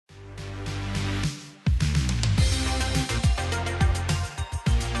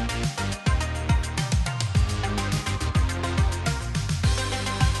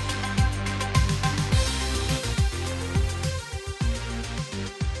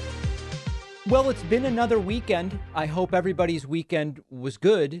Well, it's been another weekend. I hope everybody's weekend was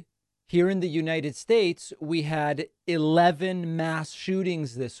good. Here in the United States, we had 11 mass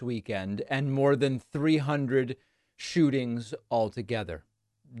shootings this weekend and more than 300 shootings altogether.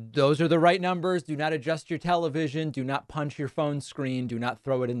 Those are the right numbers. Do not adjust your television. Do not punch your phone screen. Do not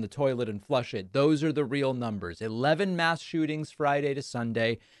throw it in the toilet and flush it. Those are the real numbers. 11 mass shootings Friday to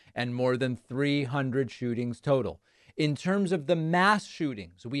Sunday and more than 300 shootings total. In terms of the mass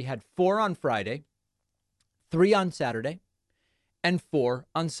shootings, we had 4 on Friday, 3 on Saturday, and 4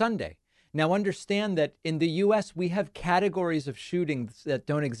 on Sunday. Now, understand that in the U.S., we have categories of shootings that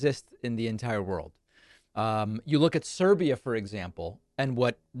don't exist in the entire world. You look at Serbia, for example, and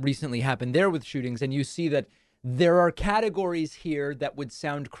what recently happened there with shootings, and you see that there are categories here that would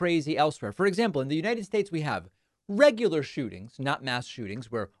sound crazy elsewhere. For example, in the United States, we have regular shootings, not mass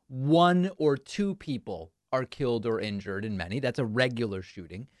shootings, where 1 or 2 people are killed or injured in many. That's a regular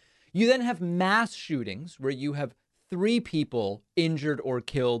shooting. You then have mass shootings where you have 3 people injured or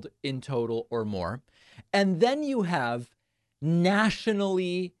killed in total or more. And then you have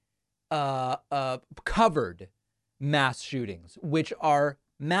nationally covered mass shootings, which are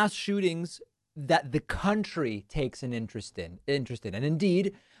mass shootings that the country takes an interest in. And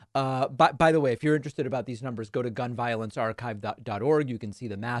indeed, by the way, if you're interested about these numbers, go to gunviolencearchive.org. You can see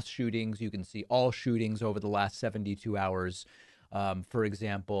the mass shootings. You can see all shootings over the last 72 hours. For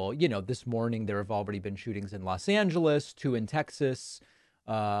example, this morning there have already been shootings in Los Angeles, 2 in Texas,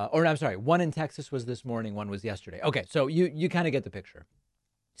 I'm sorry, 1 in Texas was this morning, 1 was yesterday. Okay, so you kind of get the picture.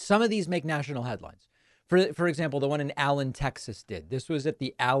 Some of these make national headlines. For example, the one in Allen, Texas did. This was at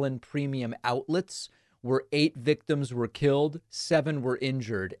the Allen Premium Outlets, where 8 victims were killed, 7 were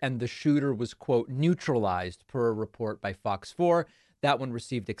injured, and the shooter was, quote, neutralized per a report by Fox 4. That one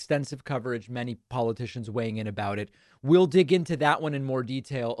received extensive coverage, many politicians weighing in about it. We'll dig into that one in more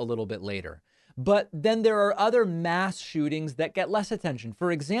detail a little bit later. But then there are other mass shootings that get less attention.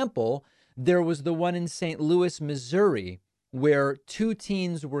 For example, there was the one in St. Louis, Missouri, where 2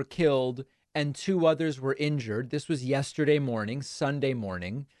 teens were killed and 2 others were injured. This was yesterday morning, Sunday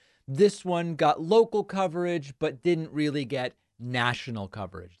morning. This one got local coverage, but didn't really get national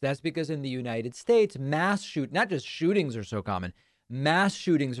coverage. That's because in the United States, not just shootings are so common, mass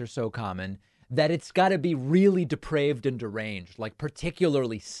shootings are so common that it's got to be really depraved and deranged, like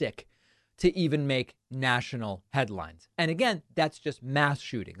particularly sick, to even make national headlines. And again, that's just mass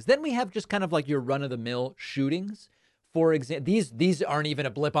shootings. Then we have just kind of like your run-of-the-mill shootings. For example, these aren't even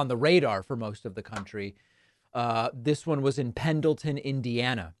a blip on the radar for most of the country. This one was in Pendleton,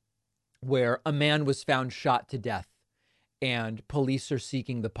 Indiana, where a man was found shot to death and police are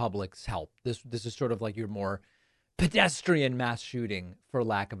seeking the public's help. This is sort of like your more pedestrian mass shooting, for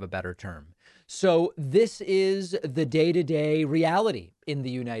lack of a better term. So this is the day-to-day reality in the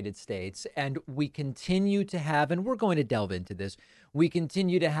United States. And we continue to have, and we're going to delve into this, we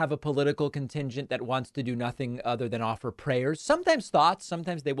continue to have a political contingent that wants to do nothing other than offer prayers, sometimes thoughts,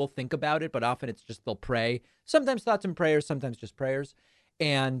 sometimes they will think about it, but often it's just they'll pray, sometimes thoughts and prayers, sometimes just prayers.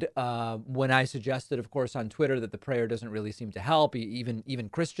 And when I suggested, of course, on Twitter that the prayer doesn't really seem to help, even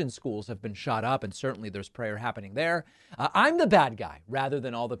Christian schools have been shot up, and certainly there's prayer happening there. I'm the bad guy rather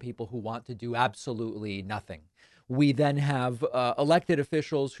than all the people who want to do absolutely nothing. We then have elected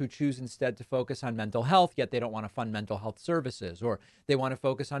officials who choose instead to focus on mental health, yet they don't want to fund mental health services, or they want to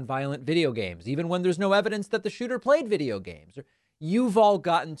focus on violent video games, even when there's no evidence that the shooter played video games. You've all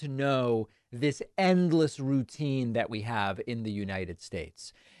gotten to know this endless routine that we have in the United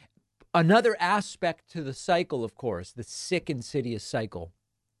States. Another aspect to the cycle, of course, the sick, insidious cycle,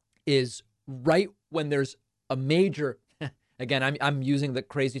 is right when there's a major, again, I'm using the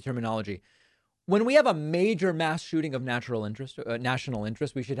crazy terminology. When we have a major mass shooting of national interest,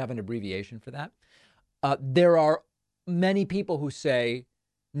 we should have an abbreviation for that. There are many people who say,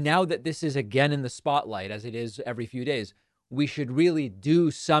 now that this is again in the spotlight, as it is every few days, we should really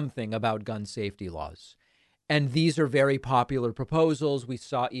do something about gun safety laws. And these are very popular proposals. We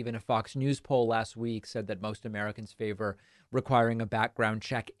saw even a Fox News poll last week said that most Americans favor requiring a background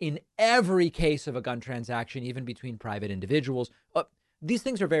check in every case of a gun transaction, even between private individuals. These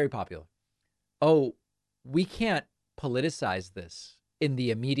things are very popular. Oh, we can't politicize this in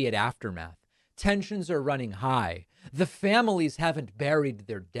the immediate aftermath. Tensions are running high. The families haven't buried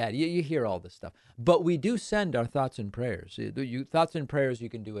their dead. You hear all this stuff. But we do send our thoughts and prayers. Thoughts and prayers, you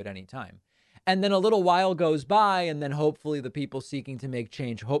can do at any time. And then a little while goes by, and then hopefully the people seeking to make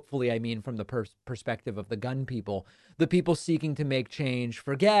change, hopefully I mean from the perspective of the gun people, the people seeking to make change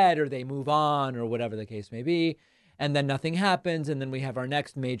forget, or they move on, or whatever the case may be. And then nothing happens, and then we have our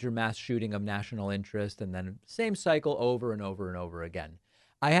next major mass shooting of national interest, and then same cycle over and over and over again.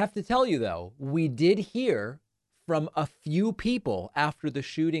 I have to tell you, though, we did hear from a few people after the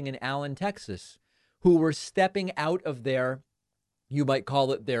shooting in Allen, Texas, who were stepping out of their, you might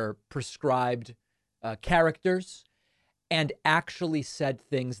call it their prescribed characters, and actually said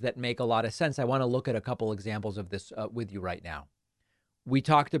things that make a lot of sense. I want to look at a couple examples of this with you right now. We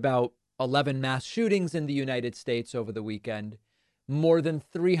talked about 11 mass shootings in the United States over the weekend, more than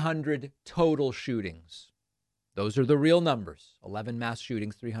 300 total shootings. Those are the real numbers. 11 mass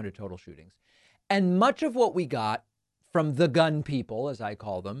shootings, 300 total shootings. And much of what we got from the gun people, as I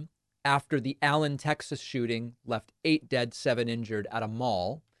call them, after the Allen, Texas shooting left 8 dead, 7 injured at a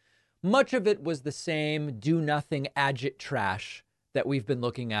mall, much of it was the same do-nothing agit trash that we've been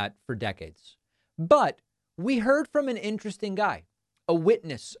looking at for decades. But we heard from an interesting guy, a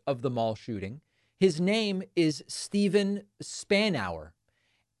witness of the mall shooting. His name is Stephen Spanauer.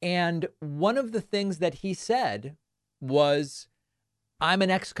 And one of the things that he said was, I'm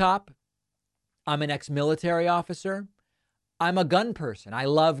an ex-cop. I'm an ex-military officer. I'm a gun person. I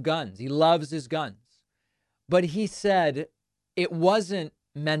love guns. He loves his guns. But he said it wasn't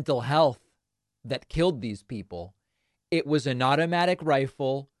mental health that killed these people. It was an automatic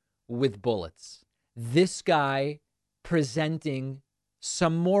rifle with bullets. This guy presenting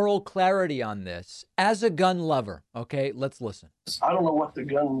some moral clarity on this as a gun lover. Okay, let's listen. I don't know what the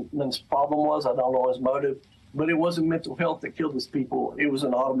gunman's problem was. I don't know his motive, but it wasn't mental health that killed these people. It was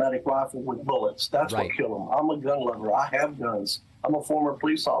an automatic rifle with bullets. That's right. What killed them. I'm a gun lover. I have guns. I'm a former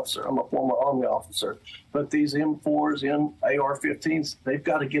police officer. I'm a former Army officer. But these M4s and AR-15s, they've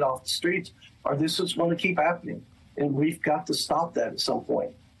got to get off the streets or this is going to keep happening. And we've got to stop that at some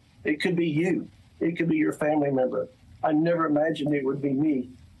point. It could be you. It could be your family member. I never imagined it would be me.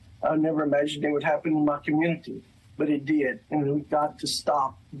 I never imagined it would happen in my community, but it did. And we've got to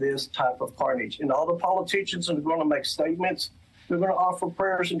stop this type of carnage. And all the politicians are going to make statements. They're going to offer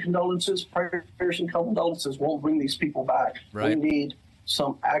prayers and condolences. Prayers and condolences won't bring these people back. Right. We need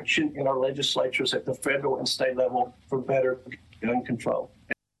some action in our legislatures at the federal and state level for better gun control.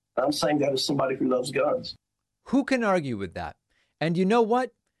 And I'm saying that as somebody who loves guns. Who can argue with that? And you know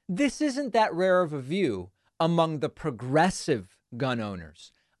what? This isn't that rare of a view among the progressive gun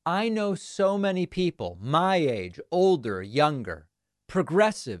owners. I know so many people, my age, older, younger,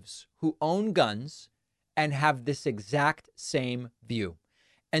 progressives who own guns and have this exact same view.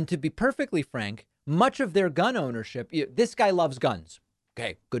 And to be perfectly frank, much of their gun ownership, this guy loves guns.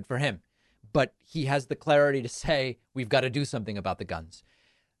 Okay, good for him. But he has the clarity to say, we've got to do something about the guns.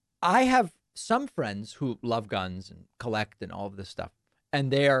 I have some friends who love guns and collect and all of this stuff,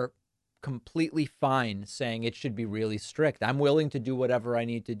 and they are completely fine saying it should be really strict. I'm willing to do whatever I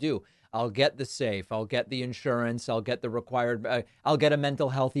need to do. I'll get the safe. I'll get the insurance. I'll get the required. I'll get a mental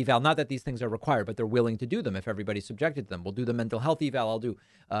health eval. Not that these things are required, but they're willing to do them if everybody's subjected to them. We'll do the mental health eval. I'll do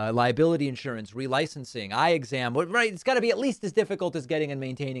liability insurance, relicensing, eye exam. Right? It's got to be at least as difficult as getting and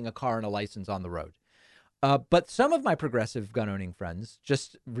maintaining a car and a license on the road. But some of my progressive gun owning friends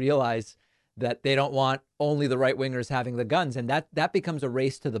just realize that they don't want only the right wingers having the guns. And that becomes a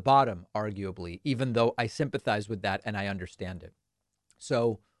race to the bottom, arguably, even though I sympathize with that and I understand it.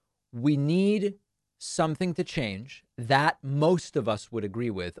 So we need something to change that most of us would agree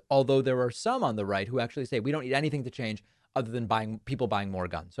with, although there are some on the right who actually say we don't need anything to change other than people buying more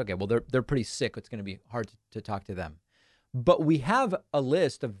guns. Okay, well, they're pretty sick. It's going to be hard to talk to them. But we have a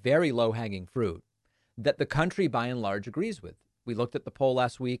list of very low-hanging fruit that the country, by and large, agrees with. We looked at the poll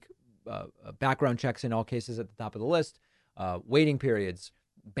last week, background checks in all cases at the top of the list, waiting periods,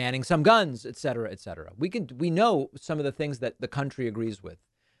 banning some guns, et cetera, et cetera. We know some of the things that the country agrees with.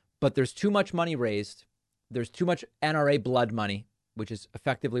 But there's too much money raised. There's too much NRA blood money, which is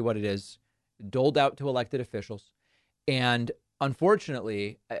effectively what it is, doled out to elected officials. And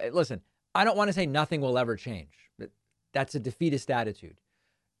unfortunately, listen, I don't want to say nothing will ever change. That's a defeatist attitude.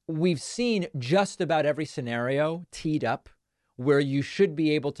 We've seen just about every scenario teed up where you should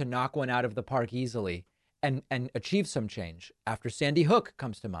be able to knock one out of the park easily and achieve some change. After Sandy Hook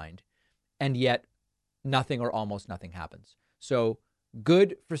comes to mind, and yet nothing or almost nothing happens. So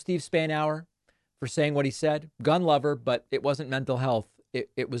good for Steve Spanauer for saying what he said. Gun lover, but it wasn't mental health.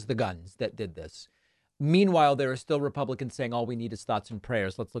 It was the guns that did this. Meanwhile, there are still Republicans saying all we need is thoughts and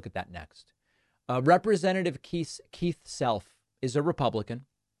prayers. Let's look at that next. Representative Keith Self is a Republican.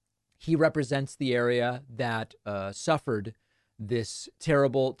 He represents the area that suffered this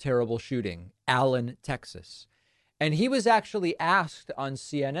terrible, terrible shooting, Allen, Texas. And he was actually asked on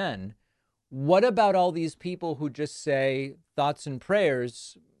CNN, what about all these people who just say thoughts and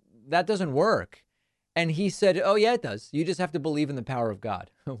prayers? That doesn't work. And he said, oh, yeah, it does. You just have to believe in the power of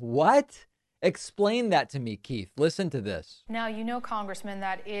God. What? Explain that to me, Keith. Listen to this. Now, you know, Congressman,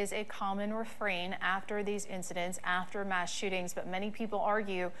 that is a common refrain after these incidents, after mass shootings, but many people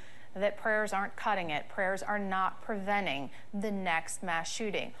argue that prayers aren't cutting it. Prayers are not preventing the next mass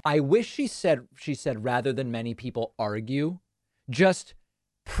shooting. I wish she said rather than many people argue, just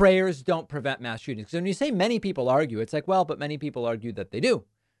prayers don't prevent mass shootings. So when you say many people argue, it's like, well, but many people argue that they do.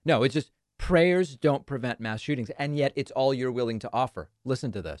 No, it's just prayers don't prevent mass shootings. And yet it's all you're willing to offer.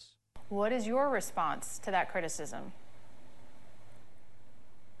 Listen to this. What is your response to that criticism?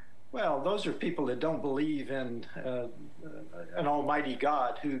 Well, those are people that don't believe in an almighty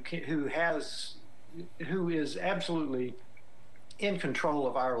God who is absolutely in control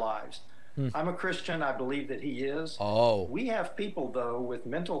of our lives. I'm a Christian. I believe that he is. Oh. We have people, though, with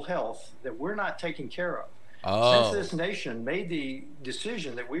mental health that we're not taking care of. Oh. Since this nation made the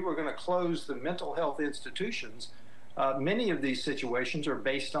decision that we were going to close the mental health institutions, many of these situations are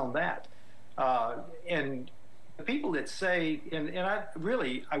based on that. And the people that say, and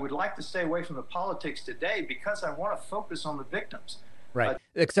I would like to stay away from the politics today because I want to focus on the victims. Right.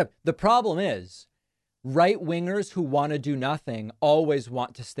 Except the problem is right wingers who want to do nothing always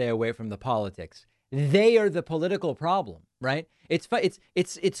want to stay away from the politics. They are the political problem, right? It's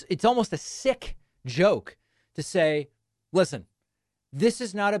almost a sick joke to say, listen, this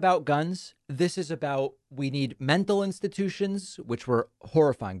is not about guns. This is about, we need mental institutions, which were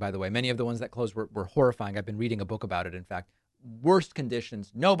horrifying, by the way. Many of the ones that closed were horrifying. I've been reading a book about it, in fact. Worst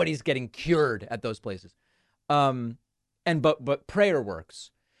conditions. Nobody's getting cured at those places. But prayer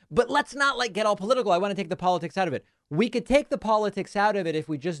works. But let's not get all political. I want to take the politics out of it. We could take the politics out of it if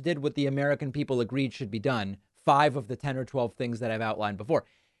we just did what the American people agreed should be done. 5 of the 10 or 12 things that I've outlined before.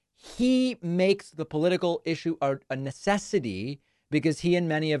 He makes the political issue a necessity because he and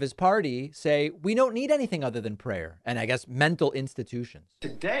many of his party say we don't need anything other than prayer and I guess mental institutions.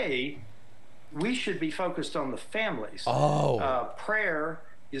 Today, we should be focused on the families. Prayer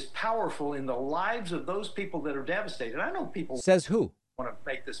is powerful in the lives of those people that are devastated. I know people says who want to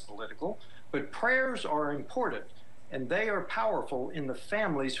make this political, but prayers are important and they are powerful in the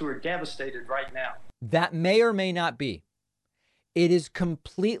families who are devastated right now. That may or may not be. It is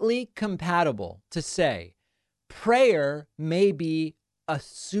completely compatible to say prayer may be a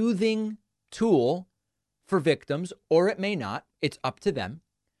soothing tool for victims, or it may not. It's up to them.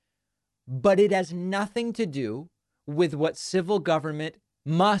 But it has nothing to do with what civil government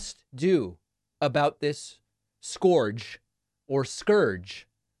must do about this scourge or scourge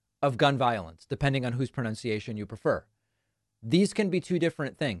of gun violence, depending on whose pronunciation you prefer. These can be two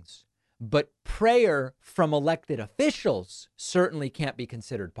different things. But prayer from elected officials certainly can't be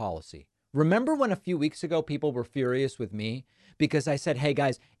considered policy. Remember when a few weeks ago people were furious with me because I said, hey,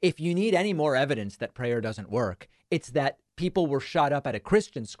 guys, if you need any more evidence that prayer doesn't work, it's that people were shot up at a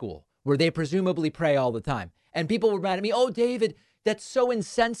Christian school where they presumably pray all the time. And people were mad at me. Oh, David, that's so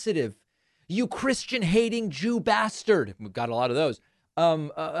insensitive. You Christian hating Jew bastard. We've got a lot of those.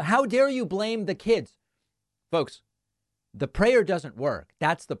 How dare you blame the kids? Folks, the prayer doesn't work.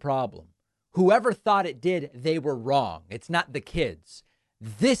 That's the problem. Whoever thought it did, they were wrong. It's not the kids.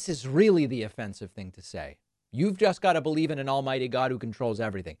 This is really the offensive thing to say. You've just got to believe in an almighty God who controls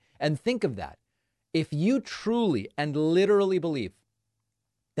everything. And think of that. If you truly and literally believe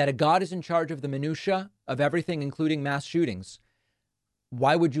that a God is in charge of the minutia of everything, including mass shootings,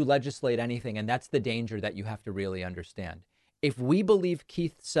 why would you legislate anything? And that's the danger that you have to really understand. If we believe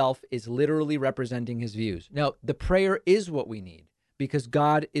Keith Self is literally representing his views, now the prayer is what we need because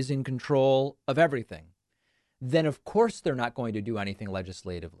God is in control of everything. Then of course they're not going to do anything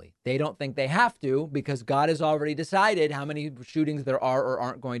legislatively. They don't think they have to because God has already decided how many shootings there are or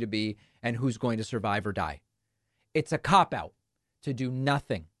aren't going to be and who's going to survive or die. It's a cop-out to do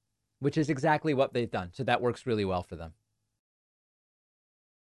nothing, which is exactly what they've done. So that works really well for them.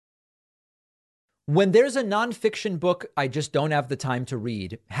 When there's a nonfiction book I just don't have the time to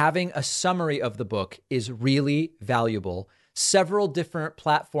read, having a summary of the book is really valuable. Several different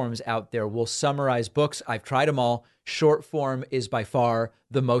platforms out there will summarize books. I've tried them all. Short form is by far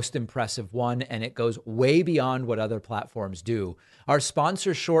the most impressive one, and it goes way beyond what other platforms do. Our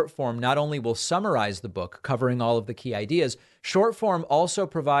sponsor, Short Form, not only will summarize the book, covering all of the key ideas, Short Form also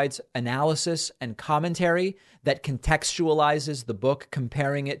provides analysis and commentary that contextualizes the book,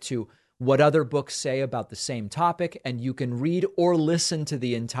 comparing it to what other books say about the same topic, and you can read or listen to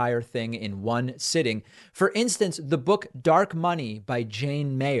the entire thing in one sitting. For instance, the book Dark Money by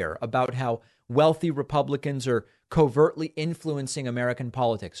Jane Mayer, about how wealthy Republicans are covertly influencing American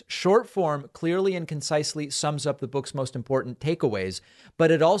politics. Short form clearly and concisely sums up the book's most important takeaways,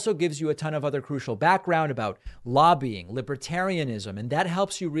 but it also gives you a ton of other crucial background about lobbying, libertarianism, and that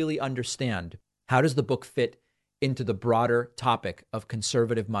helps you really understand how does the book fit into the broader topic of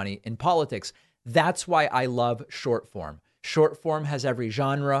conservative money in politics. That's why I love short form. Short form has every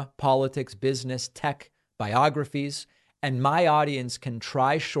genre: politics, business, tech, biographies, and my audience can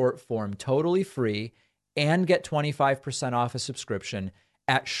try short form totally free and get 25% off a subscription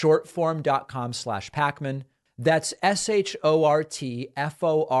at shortform.com/Pacman. That's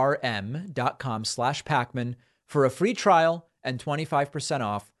shortform.com/Pacman for a free trial and 25%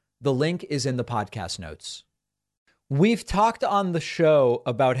 off. The link is in the podcast notes. We've talked on the show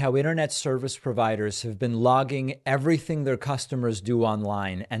about how internet service providers have been logging everything their customers do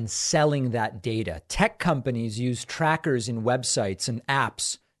online and selling that data. Tech companies use trackers in websites and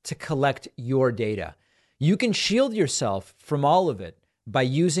apps to collect your data. You can shield yourself from all of it by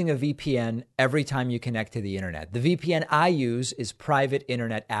using a VPN every time you connect to the internet. The VPN I use is Private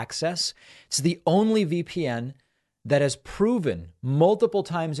Internet Access. It's the only VPN that has proven multiple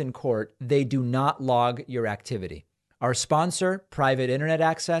times in court they do not log your activity. Our sponsor, Private Internet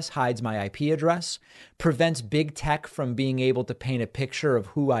Access, hides my IP address, prevents big tech from being able to paint a picture of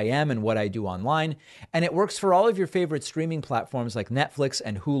who I am and what I do online, and it works for all of your favorite streaming platforms like Netflix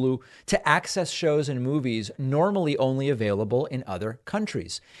and Hulu to access shows and movies normally only available in other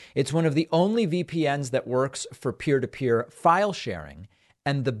countries. It's one of the only VPNs that works for peer-to-peer file sharing.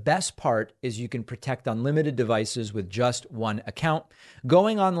 And the best part is you can protect unlimited devices with just one account.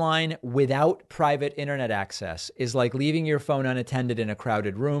 Going online without private internet access is like leaving your phone unattended in a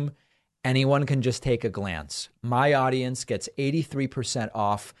crowded room. Anyone can just take a glance. My audience gets 83%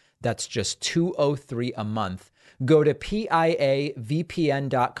 off. That's just $203 a month. Go to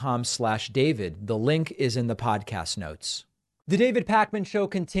piavpn.com/David. The link is in the podcast notes. The David Pacman Show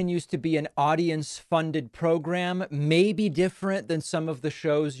continues to be an audience-funded program, maybe different than some of the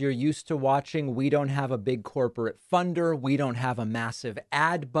shows you're used to watching. We don't have a big corporate funder. We don't have a massive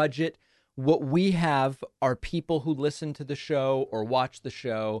ad budget. What we have are people who listen to the show or watch the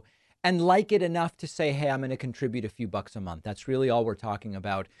show and like it enough to say, hey, I'm going to contribute a few bucks a month. That's really all we're talking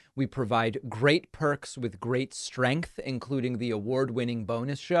about. We provide great perks with great strength, including the award-winning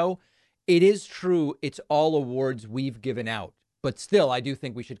bonus show. It is true, it's all awards we've given out, but still, I do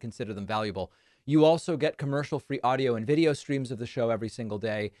think we should consider them valuable. You also get commercial-free audio and video streams of the show every single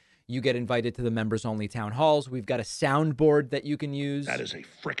day. You get invited to the members-only town halls. We've got a soundboard that you can use. That is a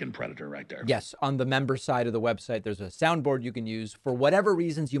frickin' predator right there. Yes, on the member side of the website, there's a soundboard you can use for whatever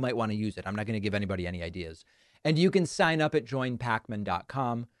reasons you might want to use it. I'm not going to give anybody any ideas. And you can sign up at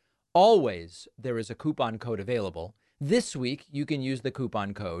joinpacman.com. Always, there is a coupon code available. This week, you can use the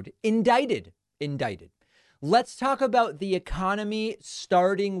coupon code INDICTED. Indicted. Let's talk about the economy,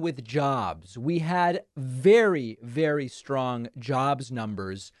 starting with jobs. We had very, very strong jobs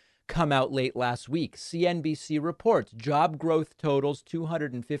numbers come out late last week. CNBC reports job growth totals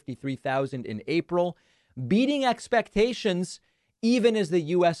 253,000 in April, beating expectations even as the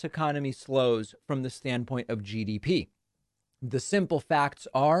U.S. economy slows from the standpoint of GDP. The simple facts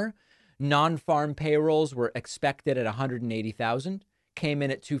are non-farm payrolls were expected at 180,000, came in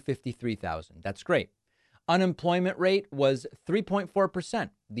at 253,000. That's great. Unemployment rate was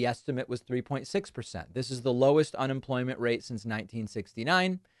 3.4%. The estimate was 3.6%. This is the lowest unemployment rate since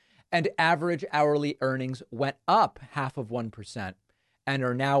 1969. And average hourly earnings went up 0.5% and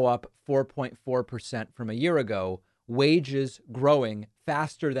are now up 4.4% from a year ago. Wages growing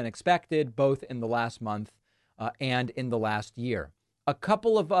faster than expected, both in the last month and in the last year. A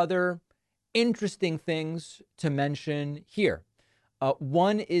couple of other interesting things to mention here.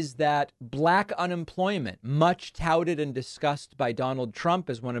 One is that black unemployment, much touted and discussed by Donald Trump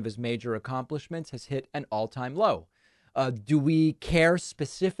as one of his major accomplishments, has hit an all-time low. Do we care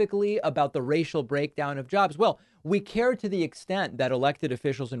specifically about the racial breakdown of jobs? Well, we care to the extent that elected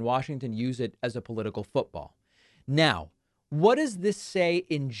officials in Washington use it as a political football. Now, what does this say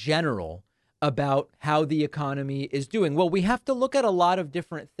in general about how the economy is doing? Well, we have to look at a lot of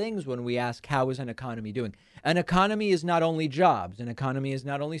different things when we ask, how is an economy doing? An economy is not only jobs. An economy is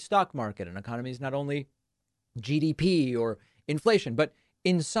not only stock market. An economy is not only GDP or inflation. But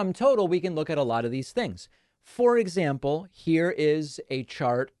in sum total, we can look at a lot of these things. For example, here is a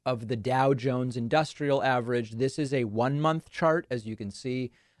chart of the Dow Jones Industrial Average. This is a 1-month chart. As you can see,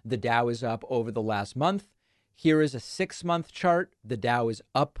 the Dow is up over the last month. Here is a 6-month chart. The Dow is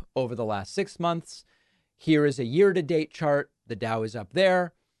up over the last 6 months. Here is a year-to-date chart. The Dow is up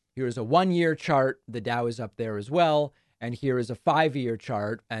there. Here is a 1-year chart. The Dow is up there as well. And here is a 5-year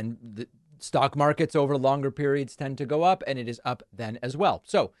chart. And Stock markets over longer periods tend to go up, and it is up then as well.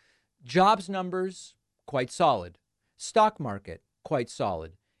 So jobs numbers, quite solid. Stock market, quite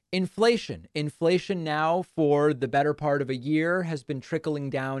solid. Inflation now for the better part of a year has been trickling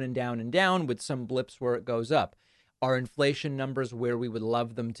down and down and down with some blips where it goes up. Are inflation numbers where we would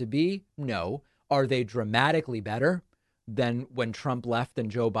love them to be? No. Are they dramatically better than when Trump left and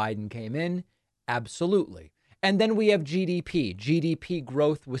Joe Biden came in? Absolutely. And then we have GDP. GDP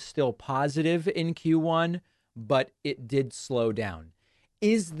growth was still positive in Q1, but it did slow down.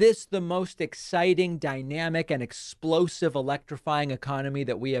 Is this the most exciting, dynamic, and explosive, electrifying economy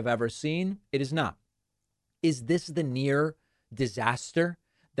that we have ever seen? It is not. Is this the near disaster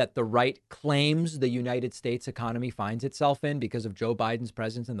that the right claims the United States economy finds itself in because of Joe Biden's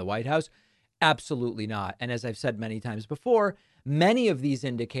presence in the White House? Absolutely not. And as I've said many times before, many of these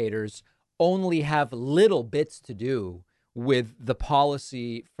indicators only have little bits to do with the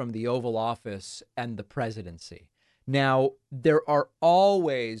policy from the Oval Office and the presidency. Now, there are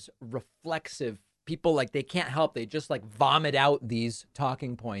always reflexive people, like they can't help. They just like vomit out these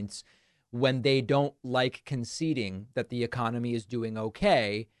talking points when they don't like conceding that the economy is doing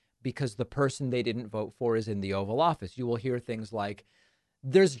okay because the person they didn't vote for is in the Oval Office. You will hear things like,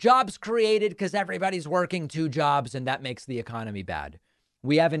 there's jobs created because everybody's working 2 jobs and that makes the economy bad.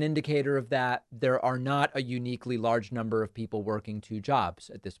 We have an indicator of that. There are not a uniquely large number of people working 2 jobs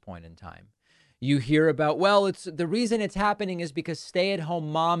at this point in time. You hear about, well, it's the reason it's happening is because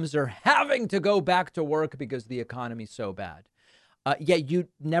stay-at-home moms are having to go back to work because the economy's so bad. Yet you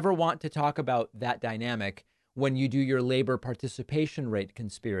never want to talk about that dynamic when you do your labor participation rate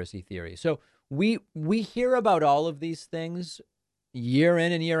conspiracy theory. So we hear about all of these things year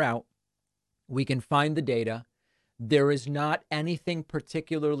in and year out. We can find the data. There is not anything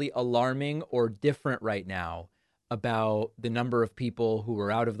particularly alarming or different right now about the number of people who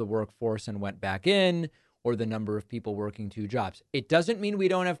were out of the workforce and went back in, or the number of people working 2 jobs. It doesn't mean we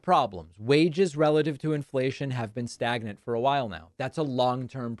don't have problems. Wages relative to inflation have been stagnant for a while now. That's a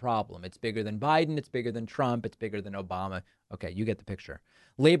long-term problem. It's bigger than Biden. It's bigger than Trump. It's bigger than Obama. Okay, you get the picture.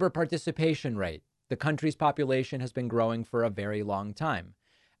 Labor participation rate. The country's population has been growing for a very long time.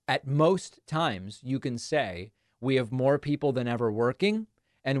 At most times, you can say we have more people than ever working,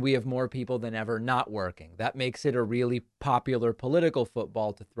 and we have more people than ever not working. That makes it a really popular political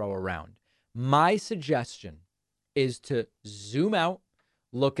football to throw around. My suggestion is to zoom out,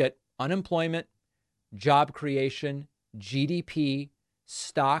 look at unemployment, job creation, GDP,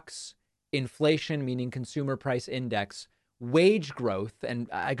 stocks, inflation, meaning consumer price index, wage growth, and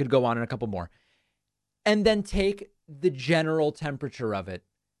I could go on and a couple more, and then take the general temperature of it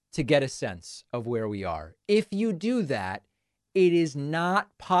to get a sense of where we are. If you do that, it is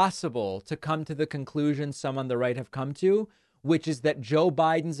not possible to come to the conclusion some on the right have come to, which is that Joe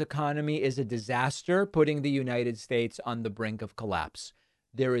Biden's economy is a disaster, putting the United States on the brink of collapse.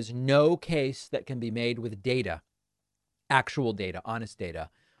 There is no case that can be made with data, actual data, honest data,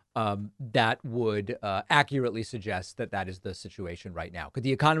 that would accurately suggest that that is the situation right now. Could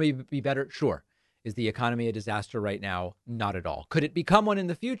the economy be better? Sure. Is the economy a disaster right now? Not at all. Could it become one in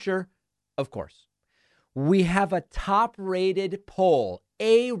the future? Of course. We have a top-rated poll,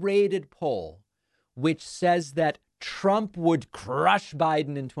 A-rated poll, which says that Trump would crush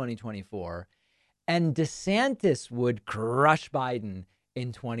Biden in 2024 and DeSantis would crush Biden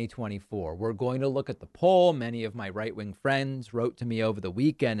in 2024. We're going to look at the poll. Many of my right-wing friends wrote to me over the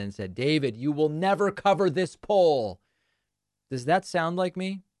weekend and said, David, you will never cover this poll. Does that sound like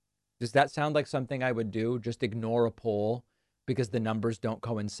me? Does that sound like something I would do? Just ignore a poll because the numbers don't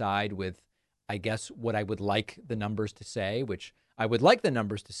coincide with, I guess, what I would like the numbers to say, which I would like the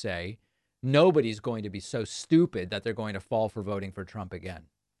numbers to say, nobody's going to be so stupid that they're going to fall for voting for Trump again.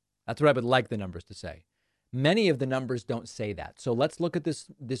 That's what I would like the numbers to say. Many of the numbers don't say that. So let's look at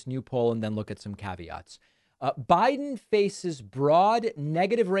this new poll and then look at some caveats. Biden faces broad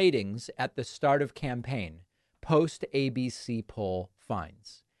negative ratings at the start of campaign, post ABC poll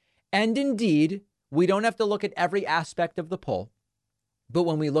finds. And indeed, we don't have to look at every aspect of the poll. But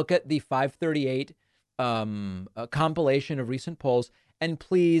when we look at the 538 compilation of recent polls, and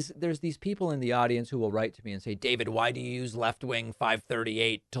please, there's these people in the audience who will write to me and say, David, why do you use left-wing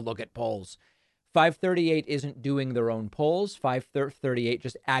 538 to look at polls? 538 isn't doing their own polls. 538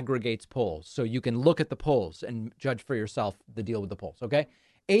 just aggregates polls. So you can look at the polls and judge for yourself the deal with the polls, okay?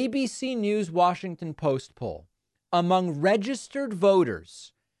 ABC News Washington Post poll. Among registered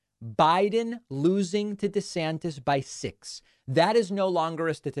voters, Biden losing to DeSantis by 6. That is no longer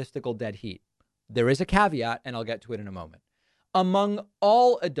a statistical dead heat. There is a caveat, and I'll get to it in a moment. Among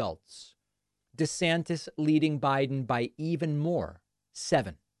all adults, DeSantis leading Biden by even more,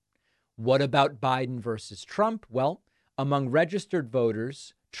 7. What about Biden versus Trump? Well, among registered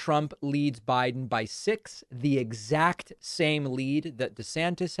voters, Trump leads Biden by 6, the exact same lead that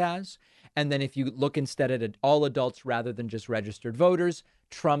DeSantis has. And then if you look instead at all adults rather than just registered voters,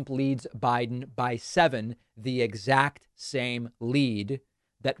 Trump leads Biden by 7, the exact same lead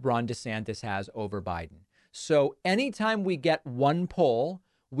that Ron DeSantis has over Biden. So anytime we get one poll,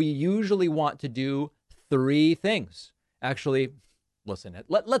 we usually want to do 3 things. Actually, listen,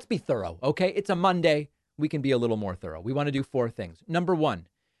 let's be thorough, okay? It's a Monday. We can be a little more thorough. We want to do 4 things. Number 1,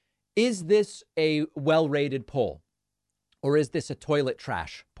 is this a well-rated poll, or is this a toilet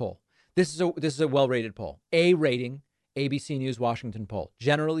trash poll? This is a well-rated poll. A rating, ABC News Washington poll.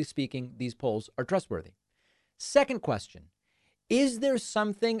 Generally speaking, these polls are trustworthy. Second question, is there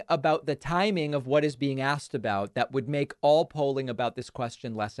something about the timing of what is being asked about that would make all polling about this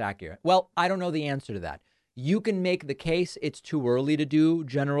question less accurate? Well, I don't know the answer to that. You can make the case it's too early to do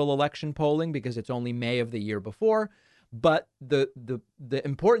general election polling because it's only May of the year before. But the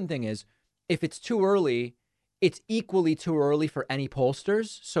important thing is, if it's too early, it's equally too early for any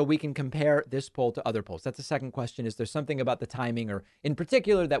pollsters. So we can compare this poll to other polls. That's the second question. Is there something about the timing or in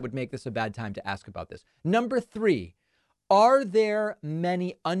particular that would make this a bad time to ask about this? Number 3, are there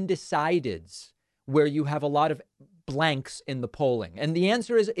many undecideds where you have a lot of blanks in the polling? And the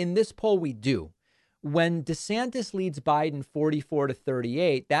answer is, in this poll, we do. When DeSantis leads Biden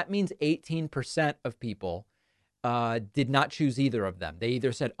 44-38, that means 18% of people did not choose either of them. They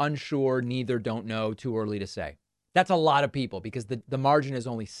either said unsure, neither, don't know, too early to say. That's a lot of people because the margin is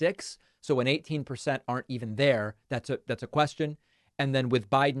only 6. So when 18% aren't even there, that's a question. And then with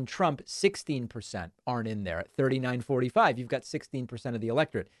Biden, Trump, 16% aren't in there at 39-45. You've got 16% of the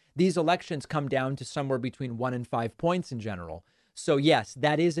electorate. These elections come down to somewhere between 1 and 5 points in general. So, yes,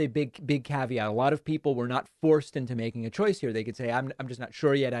 that is a big caveat. A lot of people were not forced into making a choice here. They could say, I'm just not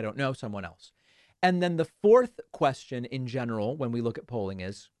sure yet. I don't know, someone else. And then the fourth question in general, when we look at polling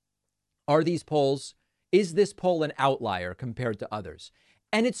is this poll an outlier compared to others?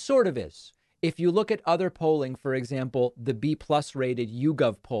 And it sort of is. If you look at other polling, for example, the B+ rated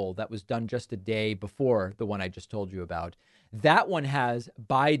YouGov poll that was done just a day before the one I just told you about, that one has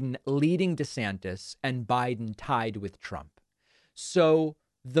Biden leading DeSantis and Biden tied with Trump. So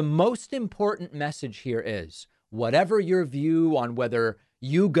the most important message here is, whatever your view on whether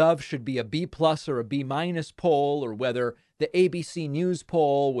YouGov should be a B+ or a B- poll, or whether the ABC News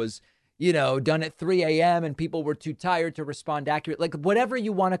poll was, done at 3 a.m. and people were too tired to respond accurately, like whatever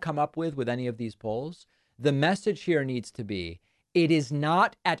you want to come up with any of these polls, the message here needs to be, it is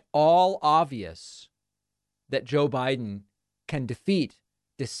not at all obvious that Joe Biden can defeat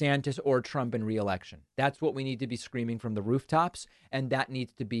DeSantis or Trump in re-election. That's what we need to be screaming from the rooftops, and that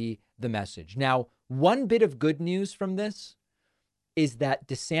needs to be the message. Now, one bit of good news from this is that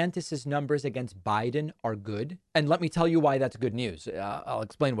DeSantis's numbers against Biden are good. And let me tell you why that's good news. I'll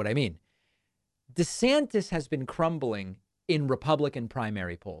explain what I mean. DeSantis has been crumbling in Republican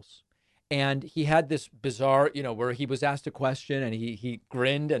primary polls. And he had this bizarre, where he was asked a question and he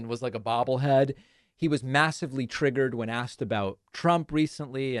grinned and was like a bobblehead. He was massively triggered when asked about Trump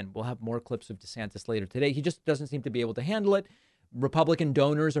recently, and we'll have more clips of DeSantis later today. He just doesn't seem to be able to handle it. Republican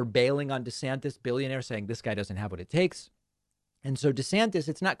donors are bailing on DeSantis, billionaires, saying this guy doesn't have what it takes. And so DeSantis,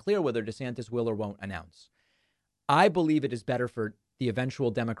 it's not clear whether DeSantis will or won't announce. I believe it is better for the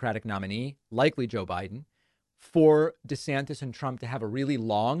eventual Democratic nominee, likely Joe Biden, for DeSantis and Trump to have a really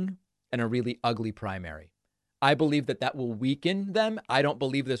long and a really ugly primary. I believe that will weaken them. I don't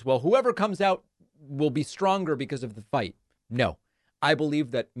believe this, well, whoever comes out will be stronger because of the fight. No, I believe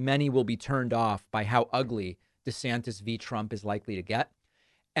that many will be turned off by how ugly DeSantis v. Trump is likely to get.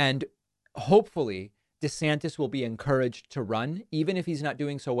 And hopefully DeSantis will be encouraged to run, even if he's not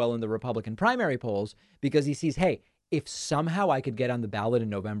doing so well in the Republican primary polls, because he sees, hey, if somehow I could get on the ballot in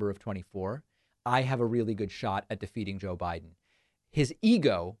November of 24, I have a really good shot at defeating Joe Biden. His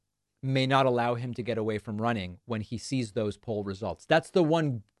ego may not allow him to get away from running when he sees those poll results. That's the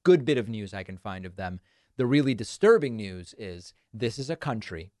one good bit of news I can find of them. The really disturbing news is this is a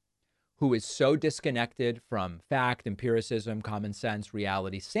country who is so disconnected from fact, empiricism, common sense,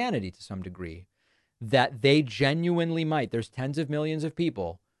 reality, sanity to some degree, that they genuinely might. There's tens of millions of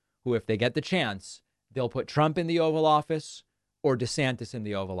people who, if they get the chance, they'll put Trump in the Oval Office or DeSantis in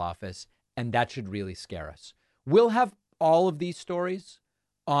the Oval Office. And that should really scare us. We'll have all of these stories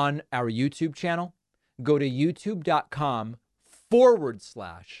on our YouTube channel. Go to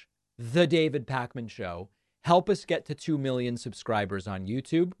youtube.com/The David Pakman Show. Help us get to 2 million subscribers on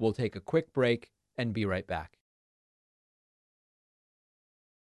YouTube. We'll take a quick break and be right back.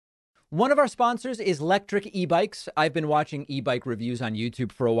 One of our sponsors is Electric E-Bikes. I've been watching e-bike reviews on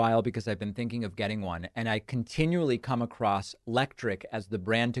YouTube for a while because I've been thinking of getting one, and I continually come across Electric as the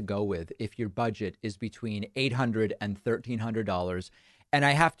brand to go with if your budget is between $800 and $1,300. And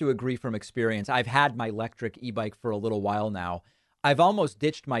I have to agree from experience. I've had my electric e-bike for a little while now. I've almost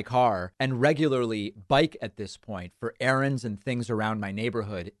ditched my car and regularly bike at this point for errands and things around my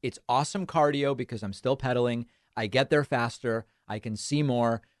neighborhood. It's awesome cardio because I'm still pedaling. I get there faster. I can see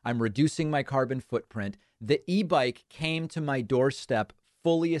more. I'm reducing my carbon footprint. The e-bike came to my doorstep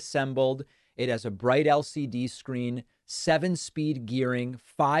fully assembled. It has a bright LCD screen, 7-speed gearing,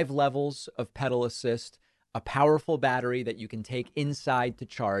 5 levels of pedal assist, a powerful battery that you can take inside to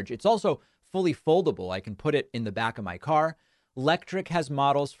charge. It's also fully foldable. I can put it in the back of my car. Electric has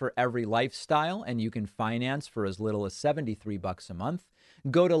models for every lifestyle, and you can finance for as little as $73 a month.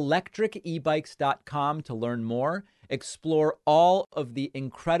 Go to electricebikes.com to learn more. Explore all of the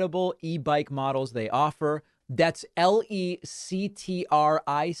incredible e-bike models they offer. That's LECTRIC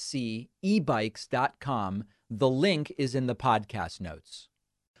ebikes.com. The link is in the podcast notes.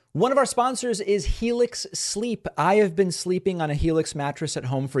 One of our sponsors is Helix Sleep. I have been sleeping on a Helix mattress at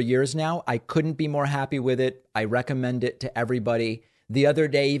home for years now. I couldn't be more happy with it. I recommend it to everybody. The other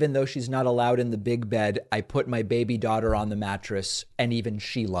day, even though she's not allowed in the big bed, I put my baby daughter on the mattress, and even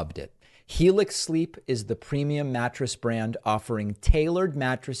she loved it. Helix Sleep is the premium mattress brand offering tailored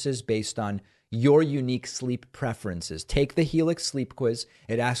mattresses based on your unique sleep preferences. Take the Helix Sleep Quiz.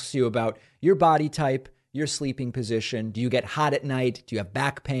 It asks you about your body type, your sleeping position. Do you get hot at night? Do you have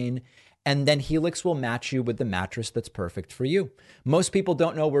back pain? And then Helix will match you with the mattress that's perfect for you. Most people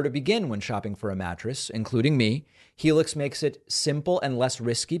don't know where to begin when shopping for a mattress, including me. Helix makes it simple and less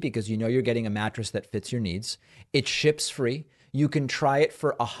risky because you know you're getting a mattress that fits your needs. It ships free. You can try it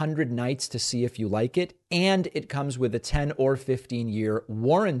for 100 nights to see if you like it, and it comes with a 10 or 15-year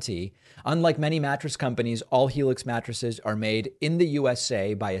warranty. Unlike many mattress companies, all Helix mattresses are made in the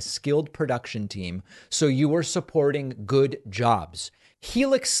USA by a skilled production team, so you are supporting good jobs.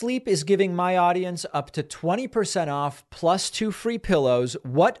 Helix Sleep is giving my audience up to 20% off plus 2 free pillows.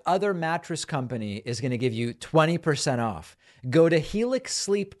 What other mattress company is going to give you 20% off? Go to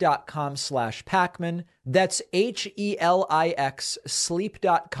helixsleep.com/Pacman. That's HELIX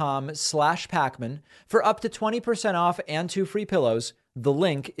sleep.com/Pacman for up to 20% off and 2 free pillows. The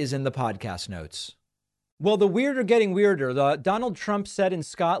link is in the podcast notes. Well, the weirder getting weirder. Donald Trump said in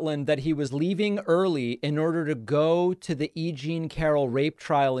Scotland that he was leaving early in order to go to the E. Jean Carroll rape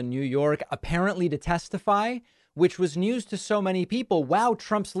trial in New York, apparently to testify, which was news to so many people. Wow,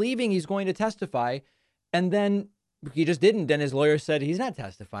 Trump's leaving. He's going to testify. And then he just didn't. And his lawyer said, he's not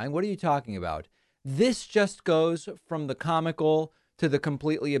testifying. What are you talking about? This just goes from the comical to the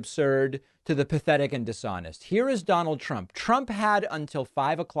completely absurd to the pathetic and dishonest. Here is Donald Trump. Trump had until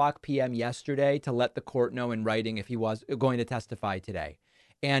 5:00 p.m. yesterday to let the court know in writing if he was going to testify today.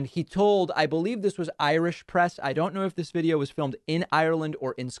 And he told, I believe this was Irish press. I don't know if this video was filmed in Ireland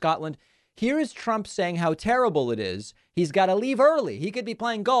or in Scotland. Here is Trump saying how terrible it is. He's got to leave early. He could be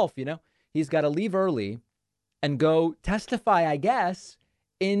playing golf, you know. He's got to leave early and go testify, I guess,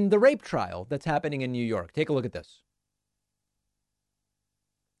 in the rape trial that's happening in New York. Take a look at this.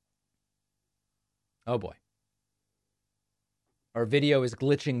 Oh, boy. Our video is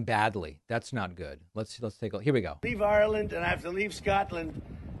glitching badly. That's not good. Let's take a look. Here we go. Leave Ireland and I have to leave Scotland,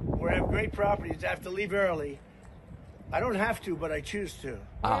 where I have great properties. I have to leave early. I don't have to, but I choose to.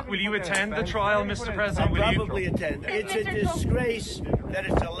 Will you attend the trial, Mr. President? I'll probably attend. It's a disgrace that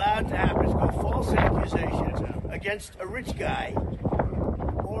it's allowed to happen. It's called false accusations against a rich guy,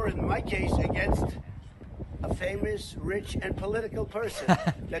 or in my case, against a famous, rich, and political person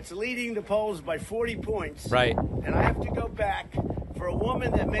that's leading the polls by 40 points. Right. And I have to go back for a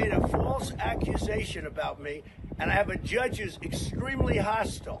woman that made a false accusation about me, and I have a judge who's extremely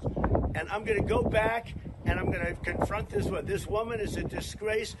hostile. And I'm going to go back, and I'm going to confront this woman. This woman is a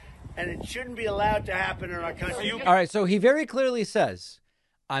disgrace, and it shouldn't be allowed to happen in our country. All right, so he very clearly says,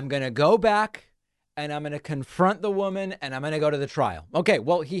 I'm going to go back, and I'm going to confront the woman, and I'm going to go to the trial. Okay,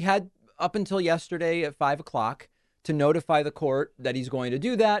 well, he had up until yesterday at 5:00 to notify the court that he's going to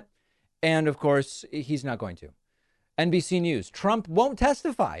do that. And of course, he's not going to. NBC News, Trump won't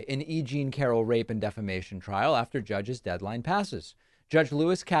testify in E. Jean Carroll rape and defamation trial after judge's deadline passes. Judge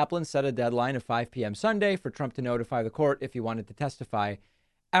Lewis Kaplan set a deadline of 5 p.m. Sunday for Trump to notify the court if he wanted to testify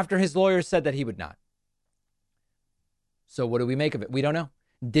after his lawyers said that he would not. So what do we make of it? We don't know.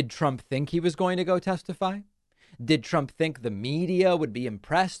 Did Trump think he was going to go testify? Did Trump think the media would be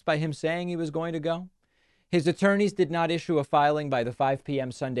impressed by him saying he was going to go? His attorneys did not issue a filing by the 5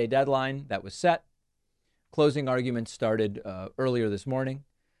 p.m. Sunday deadline that was set. Closing arguments started earlier this morning.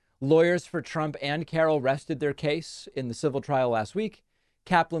 Lawyers for Trump and Carroll rested their case in the civil trial last week.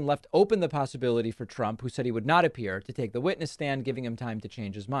 Kaplan left open the possibility for Trump, who said he would not appear, to take the witness stand, giving him time to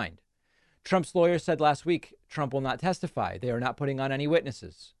change his mind. Trump's lawyer said last week Trump will not testify. They are not putting on any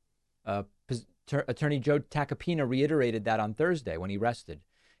witnesses. Attorney Joe Tacopina reiterated that on Thursday when he rested.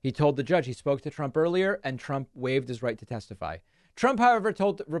 He told the judge he spoke to Trump earlier and Trump waived his right to testify. Trump, however,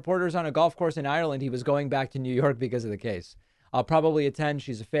 told reporters on a golf course in Ireland he was going back to New York because of the case. I'll probably attend.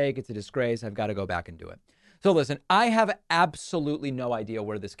 She's a fake. It's a disgrace. I've got to go back and do it. So listen, I have absolutely no idea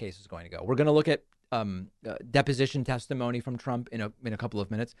where this case is going to go. We're going to look at deposition testimony from Trump in a couple of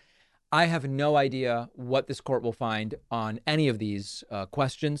minutes. I have no idea what this court will find on any of these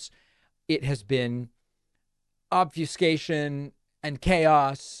questions. It has been obfuscation and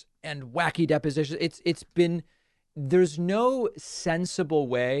chaos and wacky depositions. It's been, there's no sensible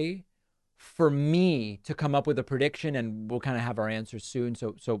way for me to come up with a prediction, and we'll kind of have our answers soon.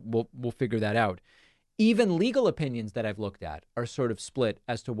 So we'll figure that out. Even legal opinions that I've looked at are sort of split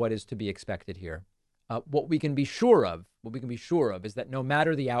as to what is to be expected here. What we can be sure of is that no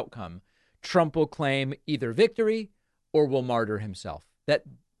matter the outcome, Trump will claim either victory or will martyr himself. That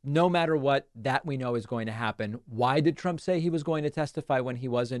no matter what, that we know is going to happen. Why did Trump say he was going to testify when he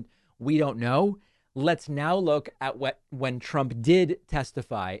wasn't? We don't know. Let's now look at when Trump did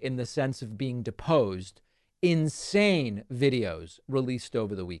testify in the sense of being deposed. Insane videos released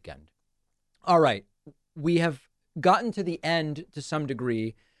over the weekend. All right. We have gotten to the end to some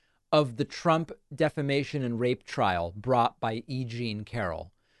degree of the Trump defamation and rape trial brought by E. Jean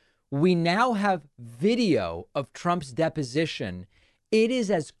Carroll. We now have video of Trump's deposition. It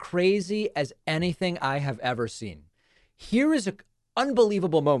is as crazy as anything I have ever seen. Here is an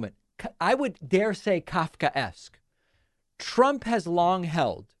unbelievable moment. I would dare say Kafkaesque. Trump has long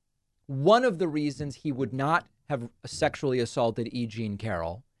held one of the reasons he would not have sexually assaulted E. Jean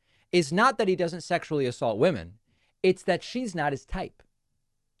Carroll is not that he doesn't sexually assault women. It's that she's not his type.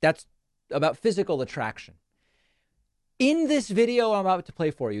 That's about physical attraction. In this video I'm about to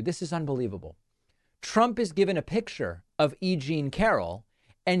play for you, this is unbelievable. Trump is given a picture of E. Jean Carroll,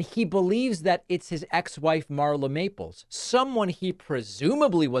 and he believes that it's his ex-wife, Marla Maples, someone he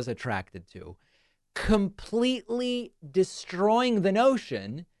presumably was attracted to, completely destroying the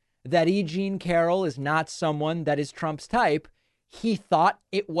notion that E. Jean Carroll is not someone that is Trump's type. He thought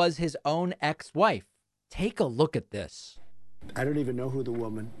it was his own ex-wife. Take a look at this. I don't even know who the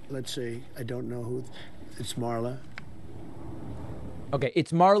woman. Let's see. I don't know who. It's Marla. Okay,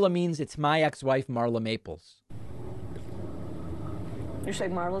 it's Marla means it's my ex-wife, Marla Maples. You're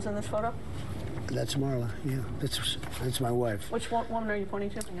saying Marla's in this photo? That's Marla, yeah. That's my wife. Which woman are you pointing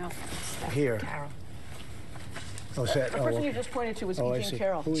to? No. Here. Carol. Oh, is that, the person you just pointed to was E. Jean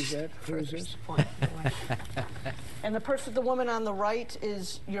Carroll. Who is that? Who is this? And the woman on the right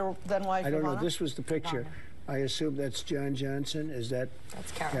is your then wife, I don't know. Ivana? This was the picture. Ivana. I assume that's John Johnson. Is that?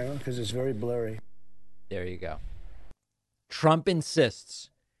 That's Carol. Carol? Because it's very blurry. There you go. Trump insists.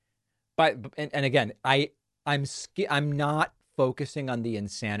 And again, I'm not focusing on the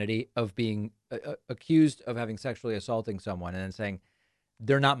insanity of being accused of having sexually assaulting someone and then saying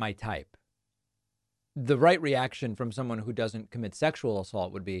they're not my type. The right reaction from someone who doesn't commit sexual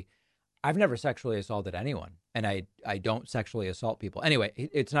assault would be, I've never sexually assaulted anyone, and I don't sexually assault people. Anyway,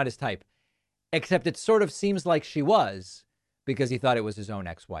 it's not his type, except it sort of seems like she was because he thought it was his own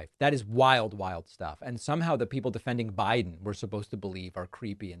ex-wife. That is wild, wild stuff. And somehow the people defending Biden we're supposed to believe are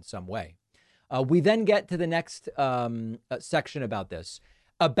creepy in some way. We then get to the next section about this,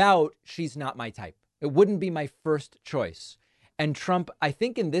 about she's not my type. It wouldn't be my first choice. And Trump, I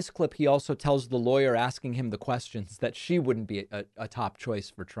think in this clip, he also tells the lawyer asking him the questions that she wouldn't be a top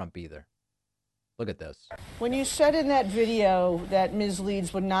choice for Trump either. Look at this. When you said in that video that Ms.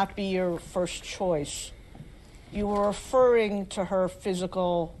 Leeds would not be your first choice, you were referring to her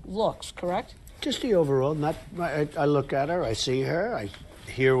physical looks, correct? Just the overall. I look at her, I see her, I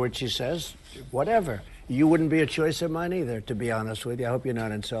hear what she says, whatever. You wouldn't be a choice of mine either, to be honest with you. I hope you're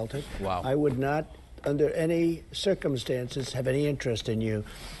not insulted. Wow. I would not, under any circumstances, have any interest in you.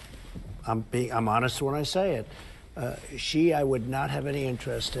 I'm honest when I say it. I would not have any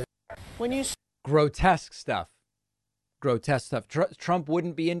interest in. When you grotesque stuff. Trump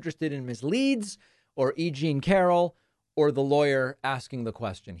wouldn't be interested in Ms. Leeds or E. Jean Carroll or the lawyer asking the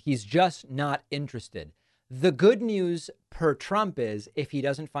question. He's just not interested. The good news per Trump is if he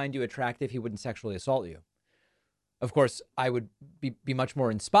doesn't find you attractive, he wouldn't sexually assault you. Of course, I would be much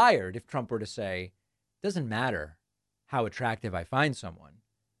more inspired if Trump were to say, doesn't matter how attractive I find someone.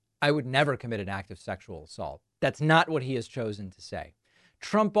 I would never commit an act of sexual assault. That's not what he has chosen to say.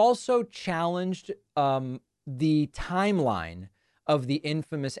 Trump also challenged the timeline of the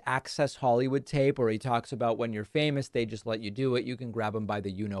infamous Access Hollywood tape where he talks about when you're famous, they just let you do it. You can grab them by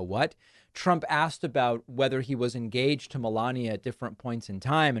the you-know-what. Trump asked about whether he was engaged to Melania at different points in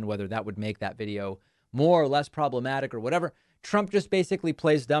time and whether that would make that video more or less problematic or whatever. Trump just basically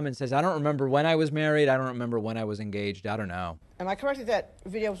plays dumb and says, I don't remember when I was married. I don't remember when I was engaged. I don't know. Am I correct that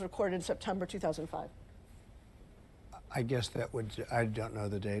video was recorded in September 2005? I guess that would, I don't know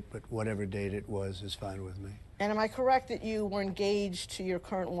the date, but whatever date it was is fine with me. And am I correct that you were engaged to your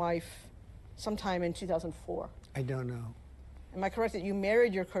current wife sometime in 2004? I don't know. Am I correct that you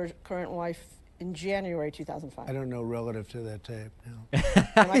married your current wife in January 2005? I don't know relative to that tape,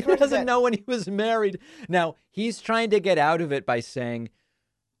 no. He doesn't know when he was married. Now, he's trying to get out of it by saying,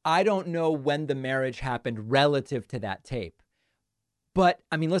 I don't know when the marriage happened relative to that tape. But,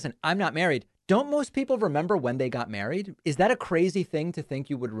 I mean, listen, I'm not married. Don't most people remember when they got married? Is that a crazy thing to think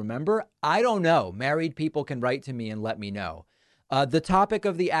you would remember? I don't know. Married people can write to me and let me know. The topic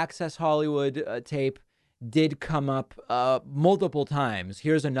of the Access Hollywood tape did come up multiple times.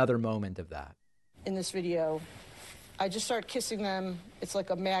 Here's another moment of that. In this video, I just start kissing them. It's like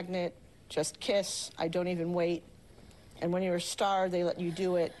a magnet. Just kiss. I don't even wait. And when you're a star, they let you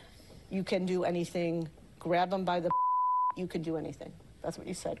do it. You can do anything. Grab them by the you can do anything. That's what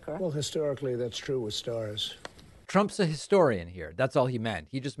you said, correct? Well, historically, that's true with stars. Trump's a historian here. That's all he meant.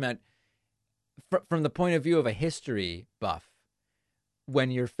 He just meant from the point of view of a history buff,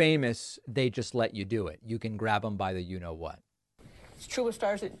 when you're famous, they just let you do it. You can grab them by the you-know-what. It's true with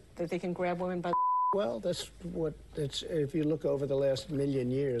stars that they can grab women by the Well, that's what it's. If you look over the last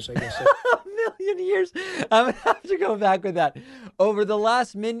million years, I guess. A million years. I'm going to have to go back with that. Over the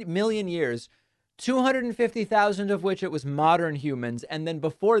last million years, 250,000 of which it was modern humans. And then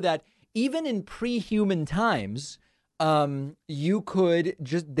before that, even in pre-human times, you could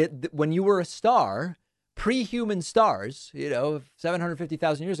just, when you were a star, pre-human stars,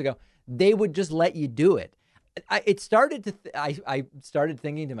 750,000 years ago, they would just let you do it. I started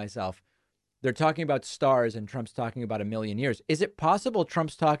thinking to myself, they're talking about stars and Trump's talking about a million years. Is it possible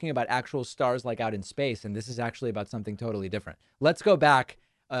Trump's talking about actual stars like out in space and this is actually about something totally different? Let's go back.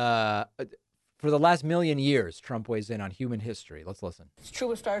 For the last million years, Trump weighs in on human history. Let's listen. It's true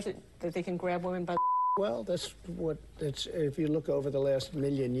with stars that they can grab women by the Well, that's what it's. If you look over the last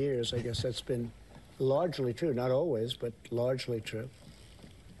million years, I guess that's been largely true. Not always, but largely true.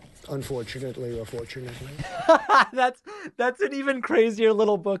 Unfortunately or fortunately. That's an even crazier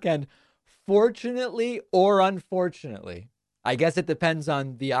little bookend. Fortunately or unfortunately. I guess it depends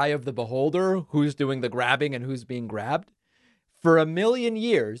on the eye of the beholder, who's doing the grabbing and who's being grabbed. For a million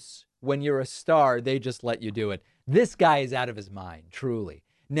years, when you're a star, they just let you do it. This guy is out of his mind, truly.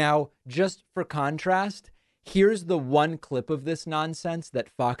 Now, just for contrast, here's the one clip of this nonsense that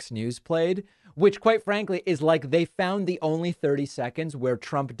Fox News played, which quite frankly is like they found the only 30 seconds where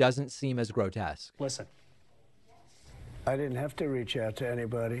Trump doesn't seem as grotesque. Listen. I didn't have to reach out to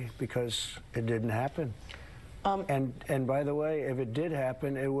anybody because it didn't happen. And by the way, if it did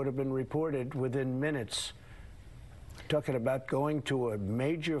happen, it would have been reported within minutes. Talking about going to a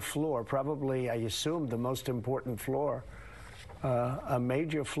major floor, probably, I assume, the most important floor, a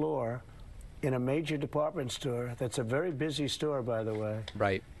major floor in a major department store. That's a very busy store, by the way.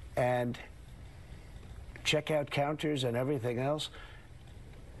 Right. And checkout counters and everything else.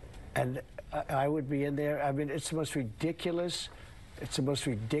 And I would be in there. I mean, it's the most ridiculous,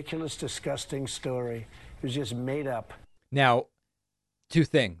 disgusting story. It was just made up. Now, two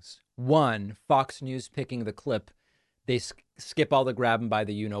things. One, Fox News picking the clip. They skip all the grab him by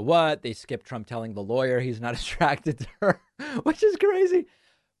the you-know-what. They skip Trump telling the lawyer he's not attracted to her, which is crazy.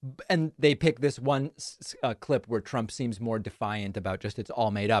 And they pick this one clip where Trump seems more defiant about just it's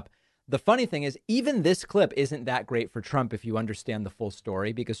all made up. The funny thing is, even this clip isn't that great for Trump if you understand the full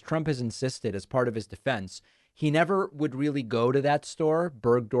story, because Trump has insisted as part of his defense, he never would really go to that store,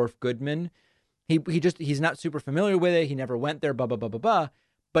 Bergdorf Goodman. He's not super familiar with it. He never went there, blah, blah, blah, blah, blah.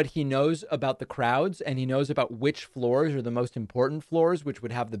 But he knows about the crowds and he knows about which floors are the most important floors, which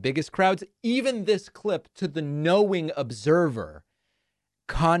would have the biggest crowds. Even this clip, to the knowing observer,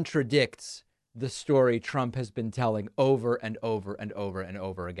 contradicts the story Trump has been telling over and over and over and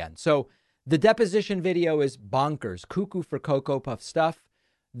over again. So the deposition video is bonkers, cuckoo for Cocoa Puff stuff.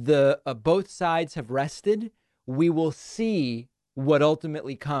 Both sides have rested. We will see what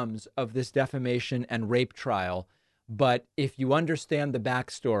ultimately comes of this defamation and rape trial. But if you understand the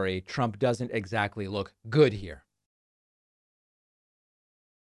backstory, Trump doesn't exactly look good here.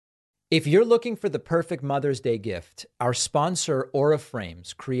 If you're looking for the perfect Mother's Day gift, our sponsor, Aura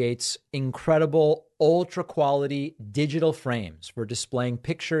Frames, creates incredible, ultra-quality digital frames for displaying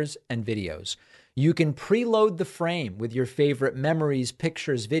pictures and videos. You can preload the frame with your favorite memories,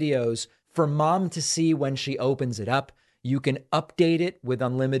 pictures, videos for mom to see when she opens it up. You can update it with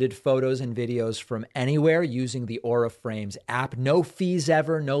unlimited photos and videos from anywhere using the Aura Frames app. No fees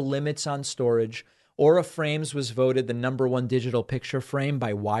ever, no limits on storage. Aura Frames was voted the #1 digital picture frame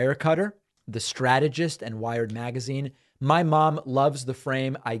by Wirecutter, The Strategist, and Wired Magazine. My mom loves the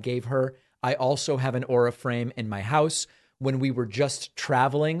frame I gave her. I also have an Aura frame in my house. When we were just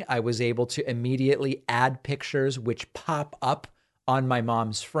traveling, I was able to immediately add pictures which pop up on my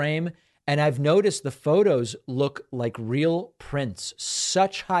mom's frame. And I've noticed the photos look like real prints,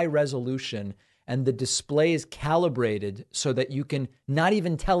 such high resolution, and the display is calibrated so that you can not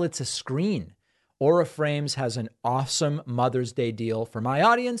even tell it's a screen. Aura Frames has an awesome Mother's Day deal for my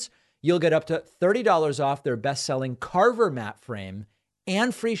audience. You'll get up to $30 off their best-selling Carver mat frame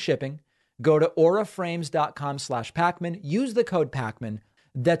and free shipping. Go to auraframes.com/Pacman. Use the code Pacman.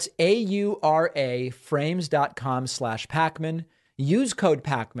 That's AURA frames.com/Pacman. Use code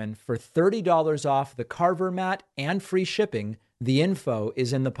Pacman for $30 off the Carver mat and free shipping. The info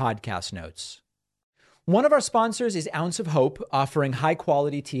is in the podcast notes. One of our sponsors is Ounce of Hope, offering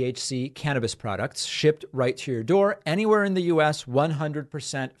high-quality THC cannabis products shipped right to your door anywhere in the U.S.,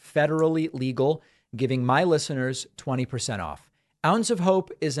 100% federally legal, giving my listeners 20% off. Ounce of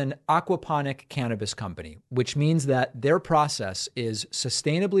Hope is an aquaponic cannabis company, which means that their process is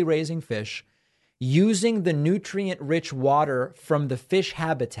sustainably raising fish using the nutrient-rich water from the fish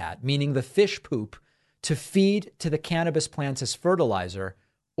habitat, meaning the fish poop, to feed to the cannabis plants as fertilizer,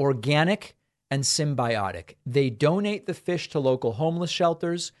 organic and symbiotic. They donate the fish to local homeless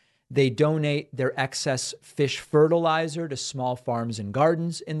shelters. They donate their excess fish fertilizer to small farms and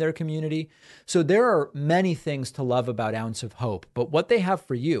gardens in their community. So there are many things to love about Ounce of Hope, but what they have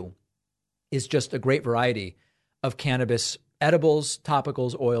for you is just a great variety of cannabis edibles,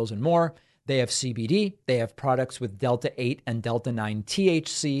 topicals, oils, and more. They have CBD. They have products with Delta 8 and Delta 9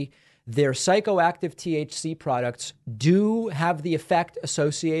 THC. Their psychoactive THC products do have the effect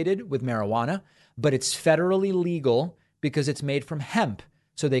associated with marijuana, but it's federally legal because it's made from hemp,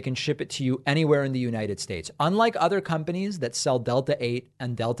 so they can ship it to you anywhere in the United States. Unlike other companies that sell Delta 8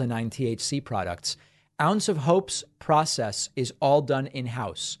 and Delta 9 THC products, Ounce of Hope's process is all done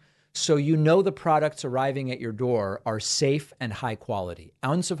in-house. So you know the products arriving at your door are safe and high quality.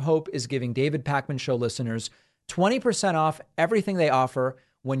 Ounce of Hope is giving David Pacman Show listeners 20% off everything they offer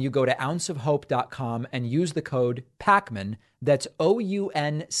when you go to ounceofhope.com and use the code Pacman. That's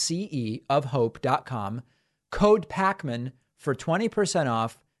OUNCE of hope.com. Code Pacman for 20%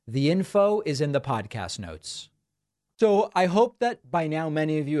 off. The info is in the podcast notes. So I hope that by now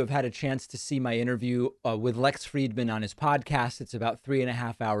many of you have had a chance to see my interview with Lex Friedman on his podcast. It's about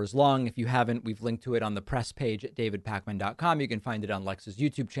 3.5 hours long. If you haven't, we've linked to it on the press page at davidpacman.com. You can find it on Lex's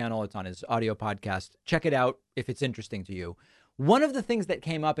YouTube channel. It's on his audio podcast. Check it out if it's interesting to you. One of the things that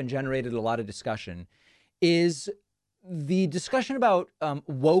came up and generated a lot of discussion is the discussion about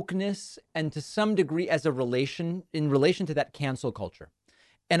wokeness, and to some degree in relation to that cancel culture.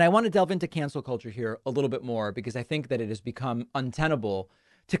 And I want to delve into cancel culture here a little bit more because I think that it has become untenable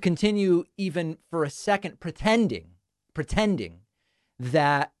to continue even for a second pretending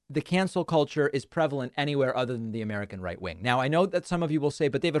that the cancel culture is prevalent anywhere other than the American right wing. Now, I know that some of you will say,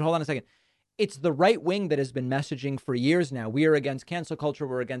 but David, hold on a second. It's the right wing that has been messaging for years now. We are against cancel culture.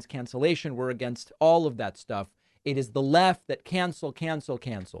 We're against cancellation. We're against all of that stuff. It is the left that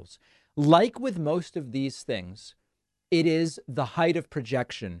cancels. Like with most of these things, it is the height of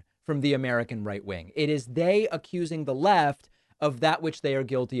projection from the American right wing. It is they accusing the left of that which they are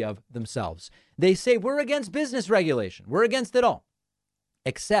guilty of themselves. They say, we're against business regulation. We're against it all.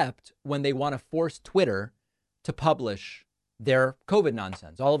 Except when they want to force Twitter to publish their COVID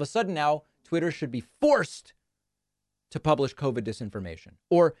nonsense. All of a sudden now, Twitter should be forced to publish COVID disinformation.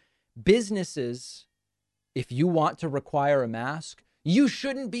 Or businesses, if you want to require a mask, you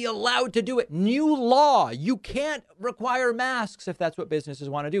shouldn't be allowed to do it. New law. You can't require masks if that's what businesses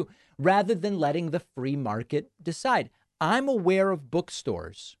want to do, rather than letting the free market decide. I'm aware of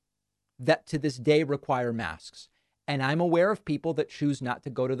bookstores that to this day require masks. And I'm aware of people that choose not to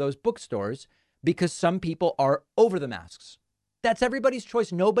go to those bookstores because some people are over the masks. That's everybody's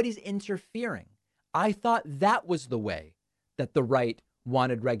choice. Nobody's interfering. I thought that was the way that the right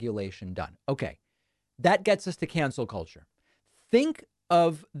wanted regulation done. Okay, that gets us to cancel culture. Think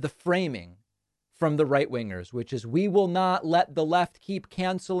of the framing from the right wingers, which is, we will not let the left keep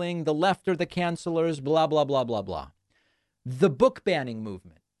canceling. The left are the cancelers, blah, blah, blah, blah, blah. The book banning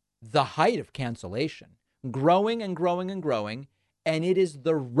movement, the height of cancellation, growing and growing and growing. And it is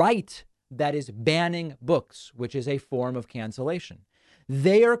the right that is banning books, which is a form of cancellation.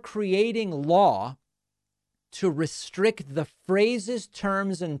 They are creating law to restrict the phrases,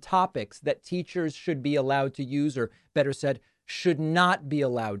 terms, and topics that teachers should be allowed to use, or better said, should not be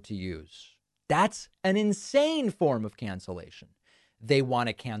allowed to use. That's an insane form of cancellation. They want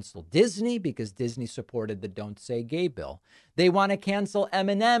to cancel Disney because Disney supported the Don't Say Gay bill. They want to cancel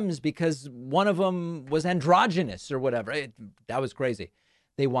M&Ms because one of them was androgynous or whatever. That was crazy.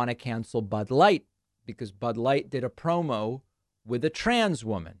 They want to cancel Bud Light because Bud Light did a promo with a trans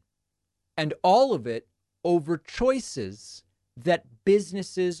woman. And all of it over choices that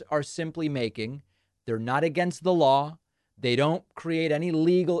businesses are simply making. They're not against the law. They don't create any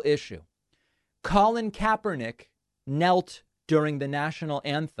legal issue. Colin Kaepernick knelt during the national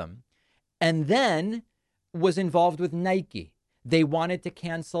anthem and then was involved with Nike. They wanted to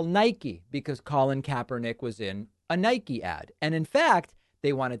cancel Nike because Colin Kaepernick was in a Nike ad. And in fact,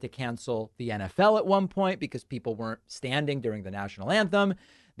 they wanted to cancel the NFL at one point because people weren't standing during the national anthem.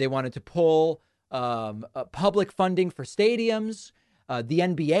 They wanted to pull public funding for stadiums. The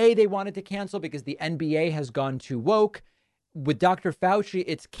NBA they wanted to cancel because the NBA has gone too woke. With Dr. Fauci,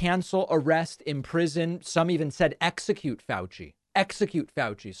 it's cancel, arrest, imprison. Some even said execute Fauci. Execute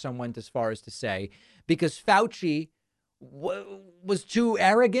Fauci, some went as far as to say, because Fauci was too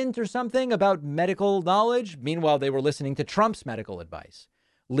arrogant or something about medical knowledge. Meanwhile, they were listening to Trump's medical advice.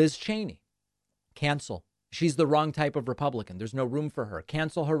 Liz Cheney, cancel. She's the wrong type of Republican. There's no room for her.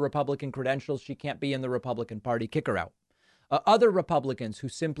 Cancel her Republican credentials. She can't be in the Republican Party. Kick her out. Other Republicans who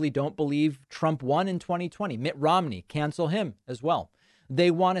simply don't believe Trump won in 2020. Mitt Romney, cancel him as well. They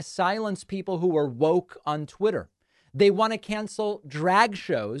want to silence people who are woke on Twitter. They want to cancel drag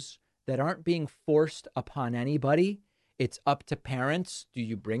shows that aren't being forced upon anybody. It's up to parents. Do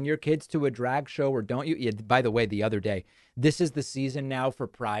you bring your kids to a drag show or don't you? Yeah, by the way, the other day, this is the season now for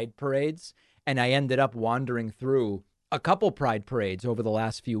pride parades. And I ended up wandering through a couple pride parades over the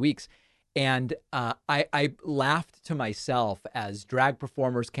last few weeks. And I laughed to myself as drag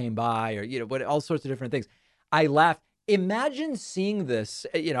performers came by or, all sorts of different things. I laughed. Imagine seeing this.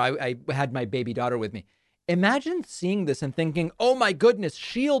 I had my baby daughter with me. Imagine seeing this and thinking, oh, my goodness,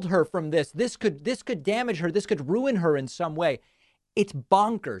 shield her from this. This could damage her. This could ruin her in some way. It's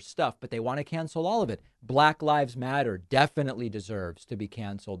bonkers stuff, but they want to cancel all of it. Black Lives Matter definitely deserves to be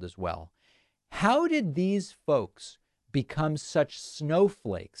canceled as well. How did these folks become such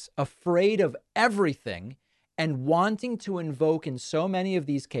snowflakes, afraid of everything and wanting to invoke in so many of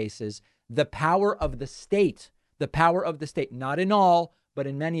these cases the power of the state, not in all, but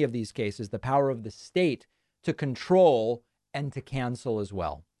in many of these cases, the power of the state to control and to cancel as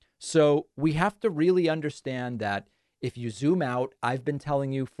well. So we have to really understand that if you zoom out, I've been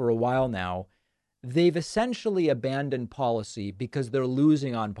telling you for a while now, they've essentially abandoned policy because they're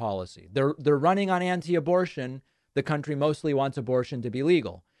losing on policy. They're running on anti-abortion. The country mostly wants abortion to be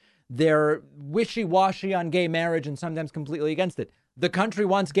legal. They're wishy-washy on gay marriage and sometimes completely against it. The country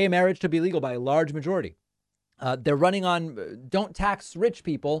wants gay marriage to be legal by a large majority. They're running on don't tax rich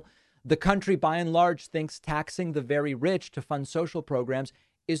people. The country, by and large, thinks taxing the very rich to fund social programs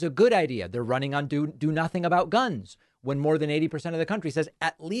is a good idea. They're running on do nothing about guns when more than 80% of the country says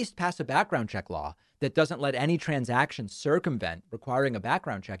at least pass a background check law that doesn't let any transactions circumvent requiring a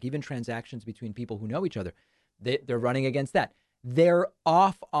background check, even transactions between people who know each other. They're running against that. They're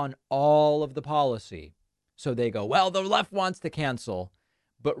off on all of the policy. So they go, well, the left wants to cancel,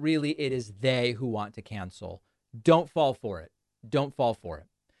 but really it is they who want to cancel. Don't fall for it. Don't fall for it.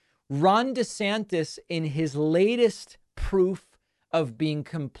 Ron DeSantis, in his latest proof of being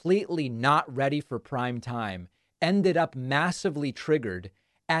completely not ready for prime time, ended up massively triggered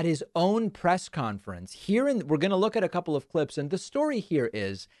at his own press conference. We're going to look at a couple of clips. And the story here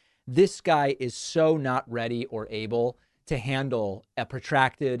is this guy is so not ready or able to handle a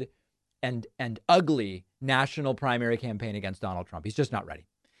protracted and ugly national primary campaign against Donald Trump. He's just not ready.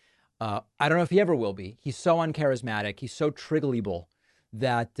 I don't know if he ever will be. He's so uncharismatic. He's so triggerable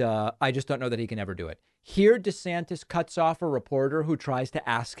that I just don't know that he can ever do it. Here, DeSantis cuts off a reporter who tries to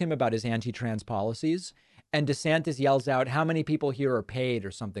ask him about his anti-trans policies. And DeSantis yells out, how many people here are paid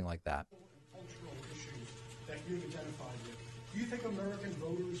or something like that. Cultural issues that you've identified with. Do you think American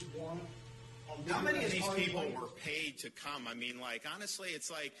voters want how many of these people were paid to come? I mean, honestly,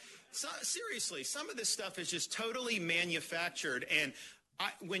 it's seriously, some of this stuff is just totally manufactured. And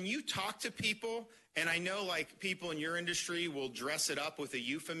when you talk to people, and I know people in your industry will dress it up with a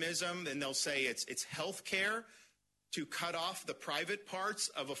euphemism, and they'll say it's health care to cut off the private parts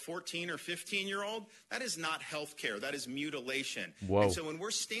of a 14 or 15-year-old. That is not health care. That is mutilation. Whoa. And so when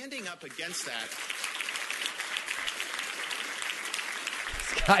we're standing up against that...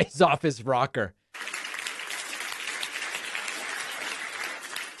 This guy's off his rocker.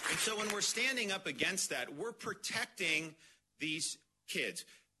 And so when we're standing up against that, we're protecting these kids.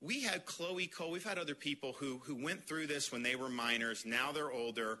 We had Chloe Cole. We've had other people who went through this when they were minors. Now they're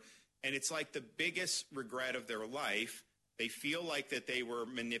older. And it's like the biggest regret of their life. They feel like that they were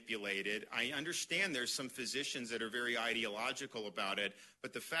manipulated. I understand there's some physicians that are very ideological about it.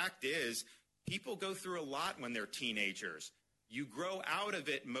 But the fact is, people go through a lot when they're teenagers. You grow out of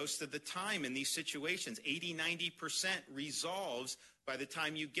it most of the time in these situations. 80-90% resolves by the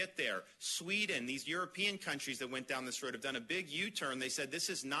time you get there. Sweden, these European countries that went down this road have done a big U-turn. They said this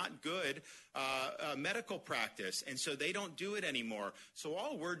is not good medical practice, and so they don't do it anymore. So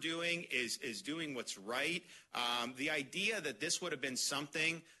all we're doing is doing what's right. The idea that this would have been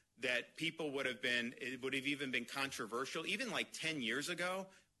something that people would have even been controversial, even like 10 years ago,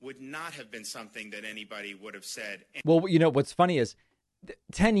 would not have been something that anybody would have said. Well, you know, what's funny is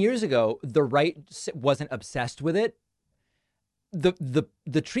 10 years ago, the right wasn't obsessed with it.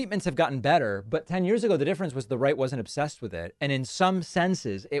 The treatments have gotten better, but 10 years ago, the difference was the right wasn't obsessed with it. And in some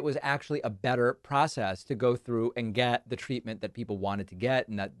senses, it was actually a better process to go through and get the treatment that people wanted to get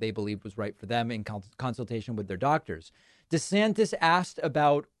and that they believed was right for them in consultation with their doctors. DeSantis asked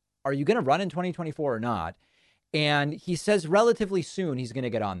about, are you going to run in 2024 or not? And he says relatively soon he's going to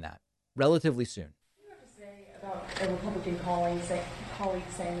get on that. Relatively soon. What do you have to say about a Republican colleague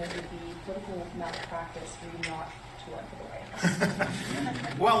saying that it would be political malpractice for you not to run for the White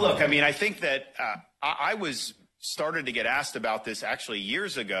House? Well, look, I mean, I think that I was started to get asked about this actually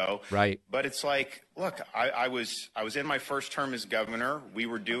years ago. Right. But it's like, look, I was in my first term as governor. We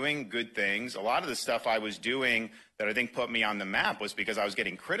were doing good things. A lot of the stuff I was doing that I think put me on the map was because I was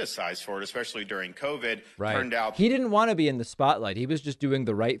getting criticized for it, especially during COVID. Right. Turned out he didn't want to be in the spotlight. He was just doing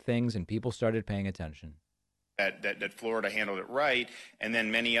the right things and people started paying attention. That Florida handled it right, and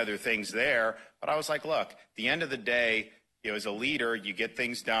then many other things there. But I was like, look, at the end of the day, you know, as a leader, you get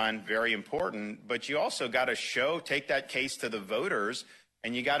things done, very important, but you also got to take that case to the voters,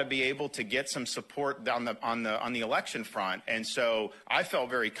 and you got to be able to get some support on the election front. And so I felt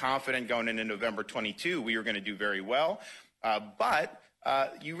very confident going into November 22, we were going to do very well. But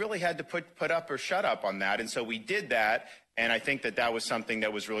you really had to put up or shut up on that. And so we did that. And I think that was something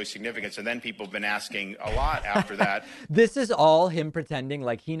that was really significant. So then people have been asking a lot after that. This is all him pretending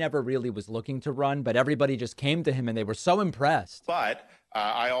like he never really was looking to run, but everybody just came to him and they were so impressed. But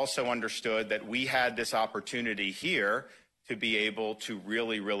I also understood that we had this opportunity here to be able to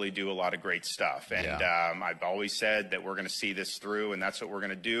really, really do a lot of great stuff. And I've always said that we're going to see this through, and that's what we're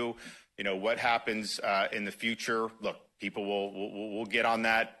going to do. You know, what happens in the future, look, people will get on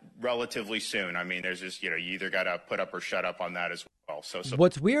that relatively soon. I mean, there's just, you know, you either got to put up or shut up on that as well. So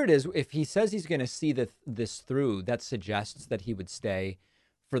what's weird is if he says he's going to see this through, that suggests that he would stay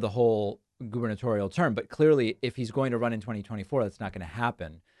for the whole gubernatorial term. But clearly, if he's going to run in 2024, that's not going to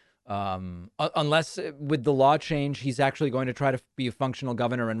happen. Unless with the law change, he's actually going to try to be a functional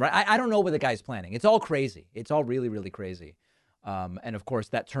governor. And I don't know what the guy's planning. It's all crazy. It's all really, really crazy. And of course,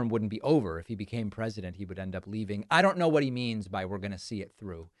 that term wouldn't be over. If he became president, he would end up leaving. I don't know what he means by we're going to see it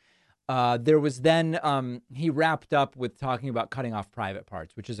through. There was then he wrapped up with talking about cutting off private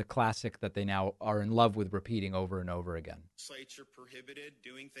parts, which is a classic that they now are in love with repeating over and over again. Legislature prohibited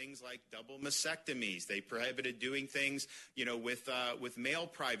doing things like double mastectomies. They prohibited doing things, you know, with male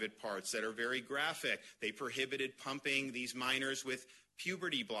private parts that are very graphic. They prohibited pumping these minors with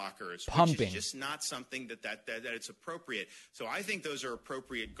puberty blockers, pumping. Which is just not something that it's appropriate. So I think those are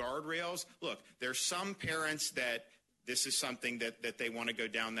appropriate guardrails. Look, there's some parents that this is something that they want to go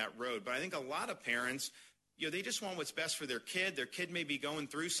down that road. But I think a lot of parents, you know, they just want what's best for their kid. Their kid may be going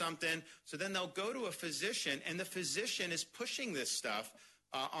through something. So then they'll go to a physician, and the physician is pushing this stuff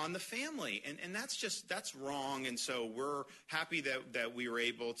on the family. And that's wrong. And so we're happy that we were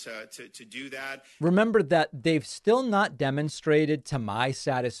able to do that. Remember that they've still not demonstrated, to my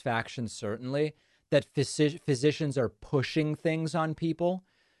satisfaction, certainly, that physicians are pushing things on people.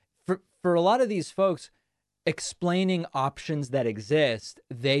 For a lot of these folks, explaining options that exist,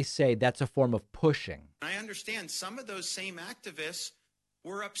 they say that's a form of pushing. I understand some of those same activists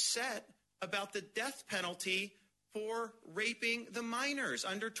were upset about the death penalty for raping the minors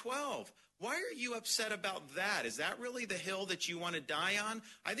under 12. Why are you upset about that? Is that really the hill that you want to die on?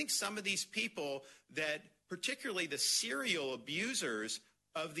 I think some of these people that, particularly the serial abusers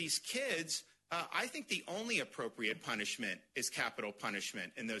of these kids, I think the only appropriate punishment is capital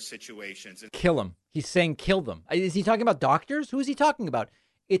punishment in those situations. Kill them. He's saying kill them. Is he talking about doctors? Who is he talking about?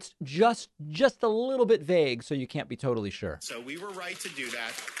 It's just a little bit vague, so you can't be totally sure. So we were right to do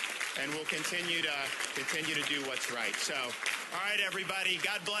that. and we'll continue to do what's right. So, all right, everybody.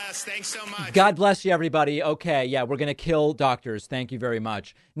 God bless. Thanks so much. God bless you, everybody. Okay, yeah, we're going to kill doctors. Thank you very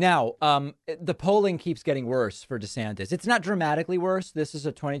much. Now, the polling keeps getting worse for DeSantis. It's not dramatically worse. This is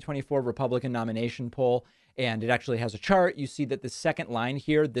a 2024 Republican nomination poll, and it actually has a chart. You see that the second line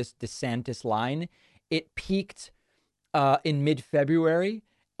here, this DeSantis line, it peaked in mid-February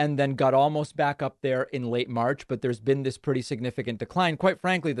and then got almost back up there in late March. But there's been this pretty significant decline. Quite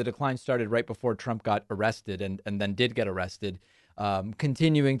frankly, the decline started right before Trump got arrested and then did get arrested,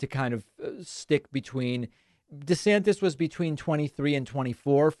 continuing to kind of stick between. DeSantis was between 23 and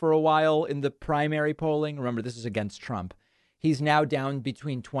 24 for a while in the primary polling. Remember, this is against Trump. He's now down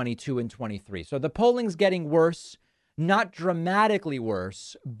between 22 and 23. So the polling's getting worse. Not dramatically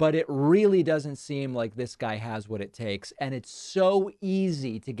worse, but it really doesn't seem like this guy has what it takes. And it's so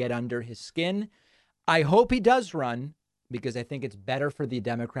easy to get under his skin. I hope he does run because I think it's better for the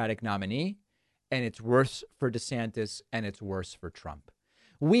Democratic nominee and it's worse for DeSantis and it's worse for Trump.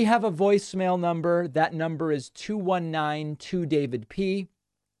 We have a voicemail number. That number is 219-2-DAVID-P.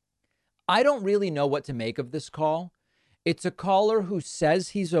 I don't really know what to make of this call. It's a caller who says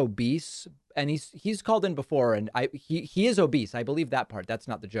he's obese, and he's called in before, and he is obese. I believe that part. That's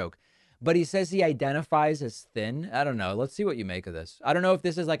not the joke. But he says he identifies as thin. I don't know. Let's see what you make of this. I don't know if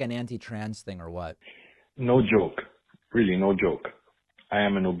this is like an anti-trans thing or what. No joke. Really, no joke. I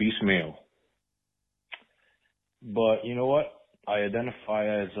am an obese male. But you know what? I identify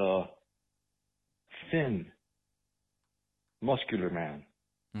as a thin, muscular man.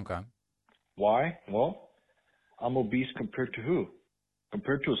 Okay. Why? Well, I'm obese compared to who?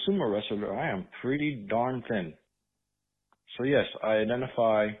 Compared to a sumo wrestler, I am pretty darn thin. So yes, I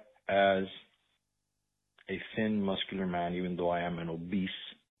identify as a thin, muscular man, even though I am an obese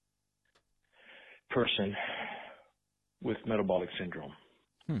person with metabolic syndrome.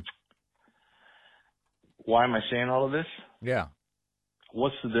 Why am I saying all of this? Yeah.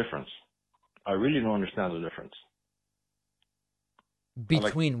 What's the difference? I really don't understand the difference.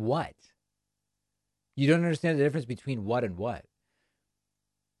 Between what? You don't understand the difference between what and what?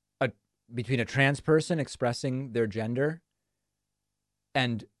 Between a trans person expressing their gender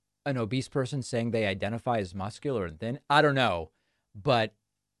and an obese person saying they identify as muscular and thin? I don't know. But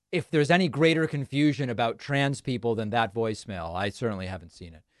if there's any greater confusion about trans people than that voicemail, I certainly haven't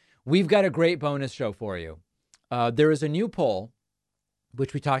seen it. We've got a great bonus show for you. There is a new poll,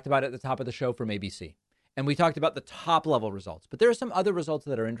 which we talked about at the top of the show from ABC. And we talked about the top level results. But there are some other results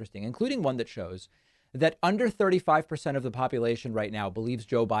that are interesting, including one that shows that under 35% of the population right now believes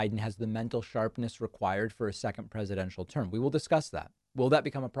Joe Biden has the mental sharpness required for a second presidential term. We will discuss that. Will that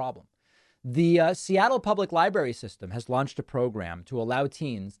become a problem? The Seattle Public Library System has launched a program to allow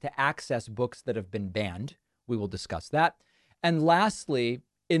teens to access books that have been banned. We will discuss that. And lastly,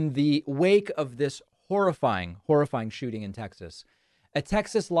 in the wake of this horrifying shooting in Texas, a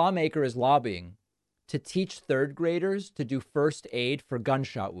Texas lawmaker is lobbying to teach third graders to do first aid for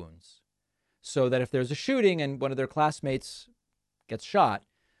gunshot wounds, so that if there's a shooting and one of their classmates gets shot,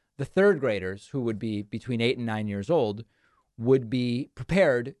 the third graders, who would be between 8 and 9 years old, would be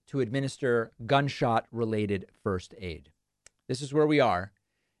prepared to administer gunshot-related first aid. This is where we are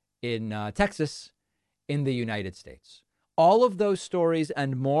in Texas, in the United States. All of those stories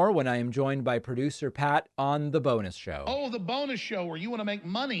and more when I am joined by producer Pat on The Bonus Show. Oh, The Bonus Show, where you want to make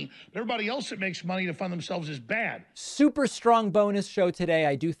money. Everybody else that makes money to fund themselves is bad. Super strong bonus show today.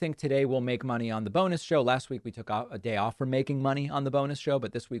 I do think today we'll make money on The Bonus Show. Last week we took a day off from making money on The Bonus Show,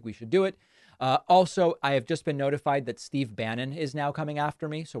 but this week we should do it. Also, I have just been notified that Steve Bannon is now coming after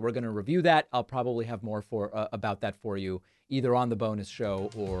me, so we're going to review that. I'll probably have more about that for you either on The Bonus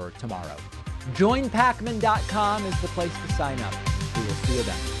Show or tomorrow. JoinPacman.com is the place to sign up. We will see you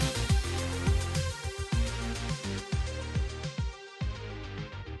then.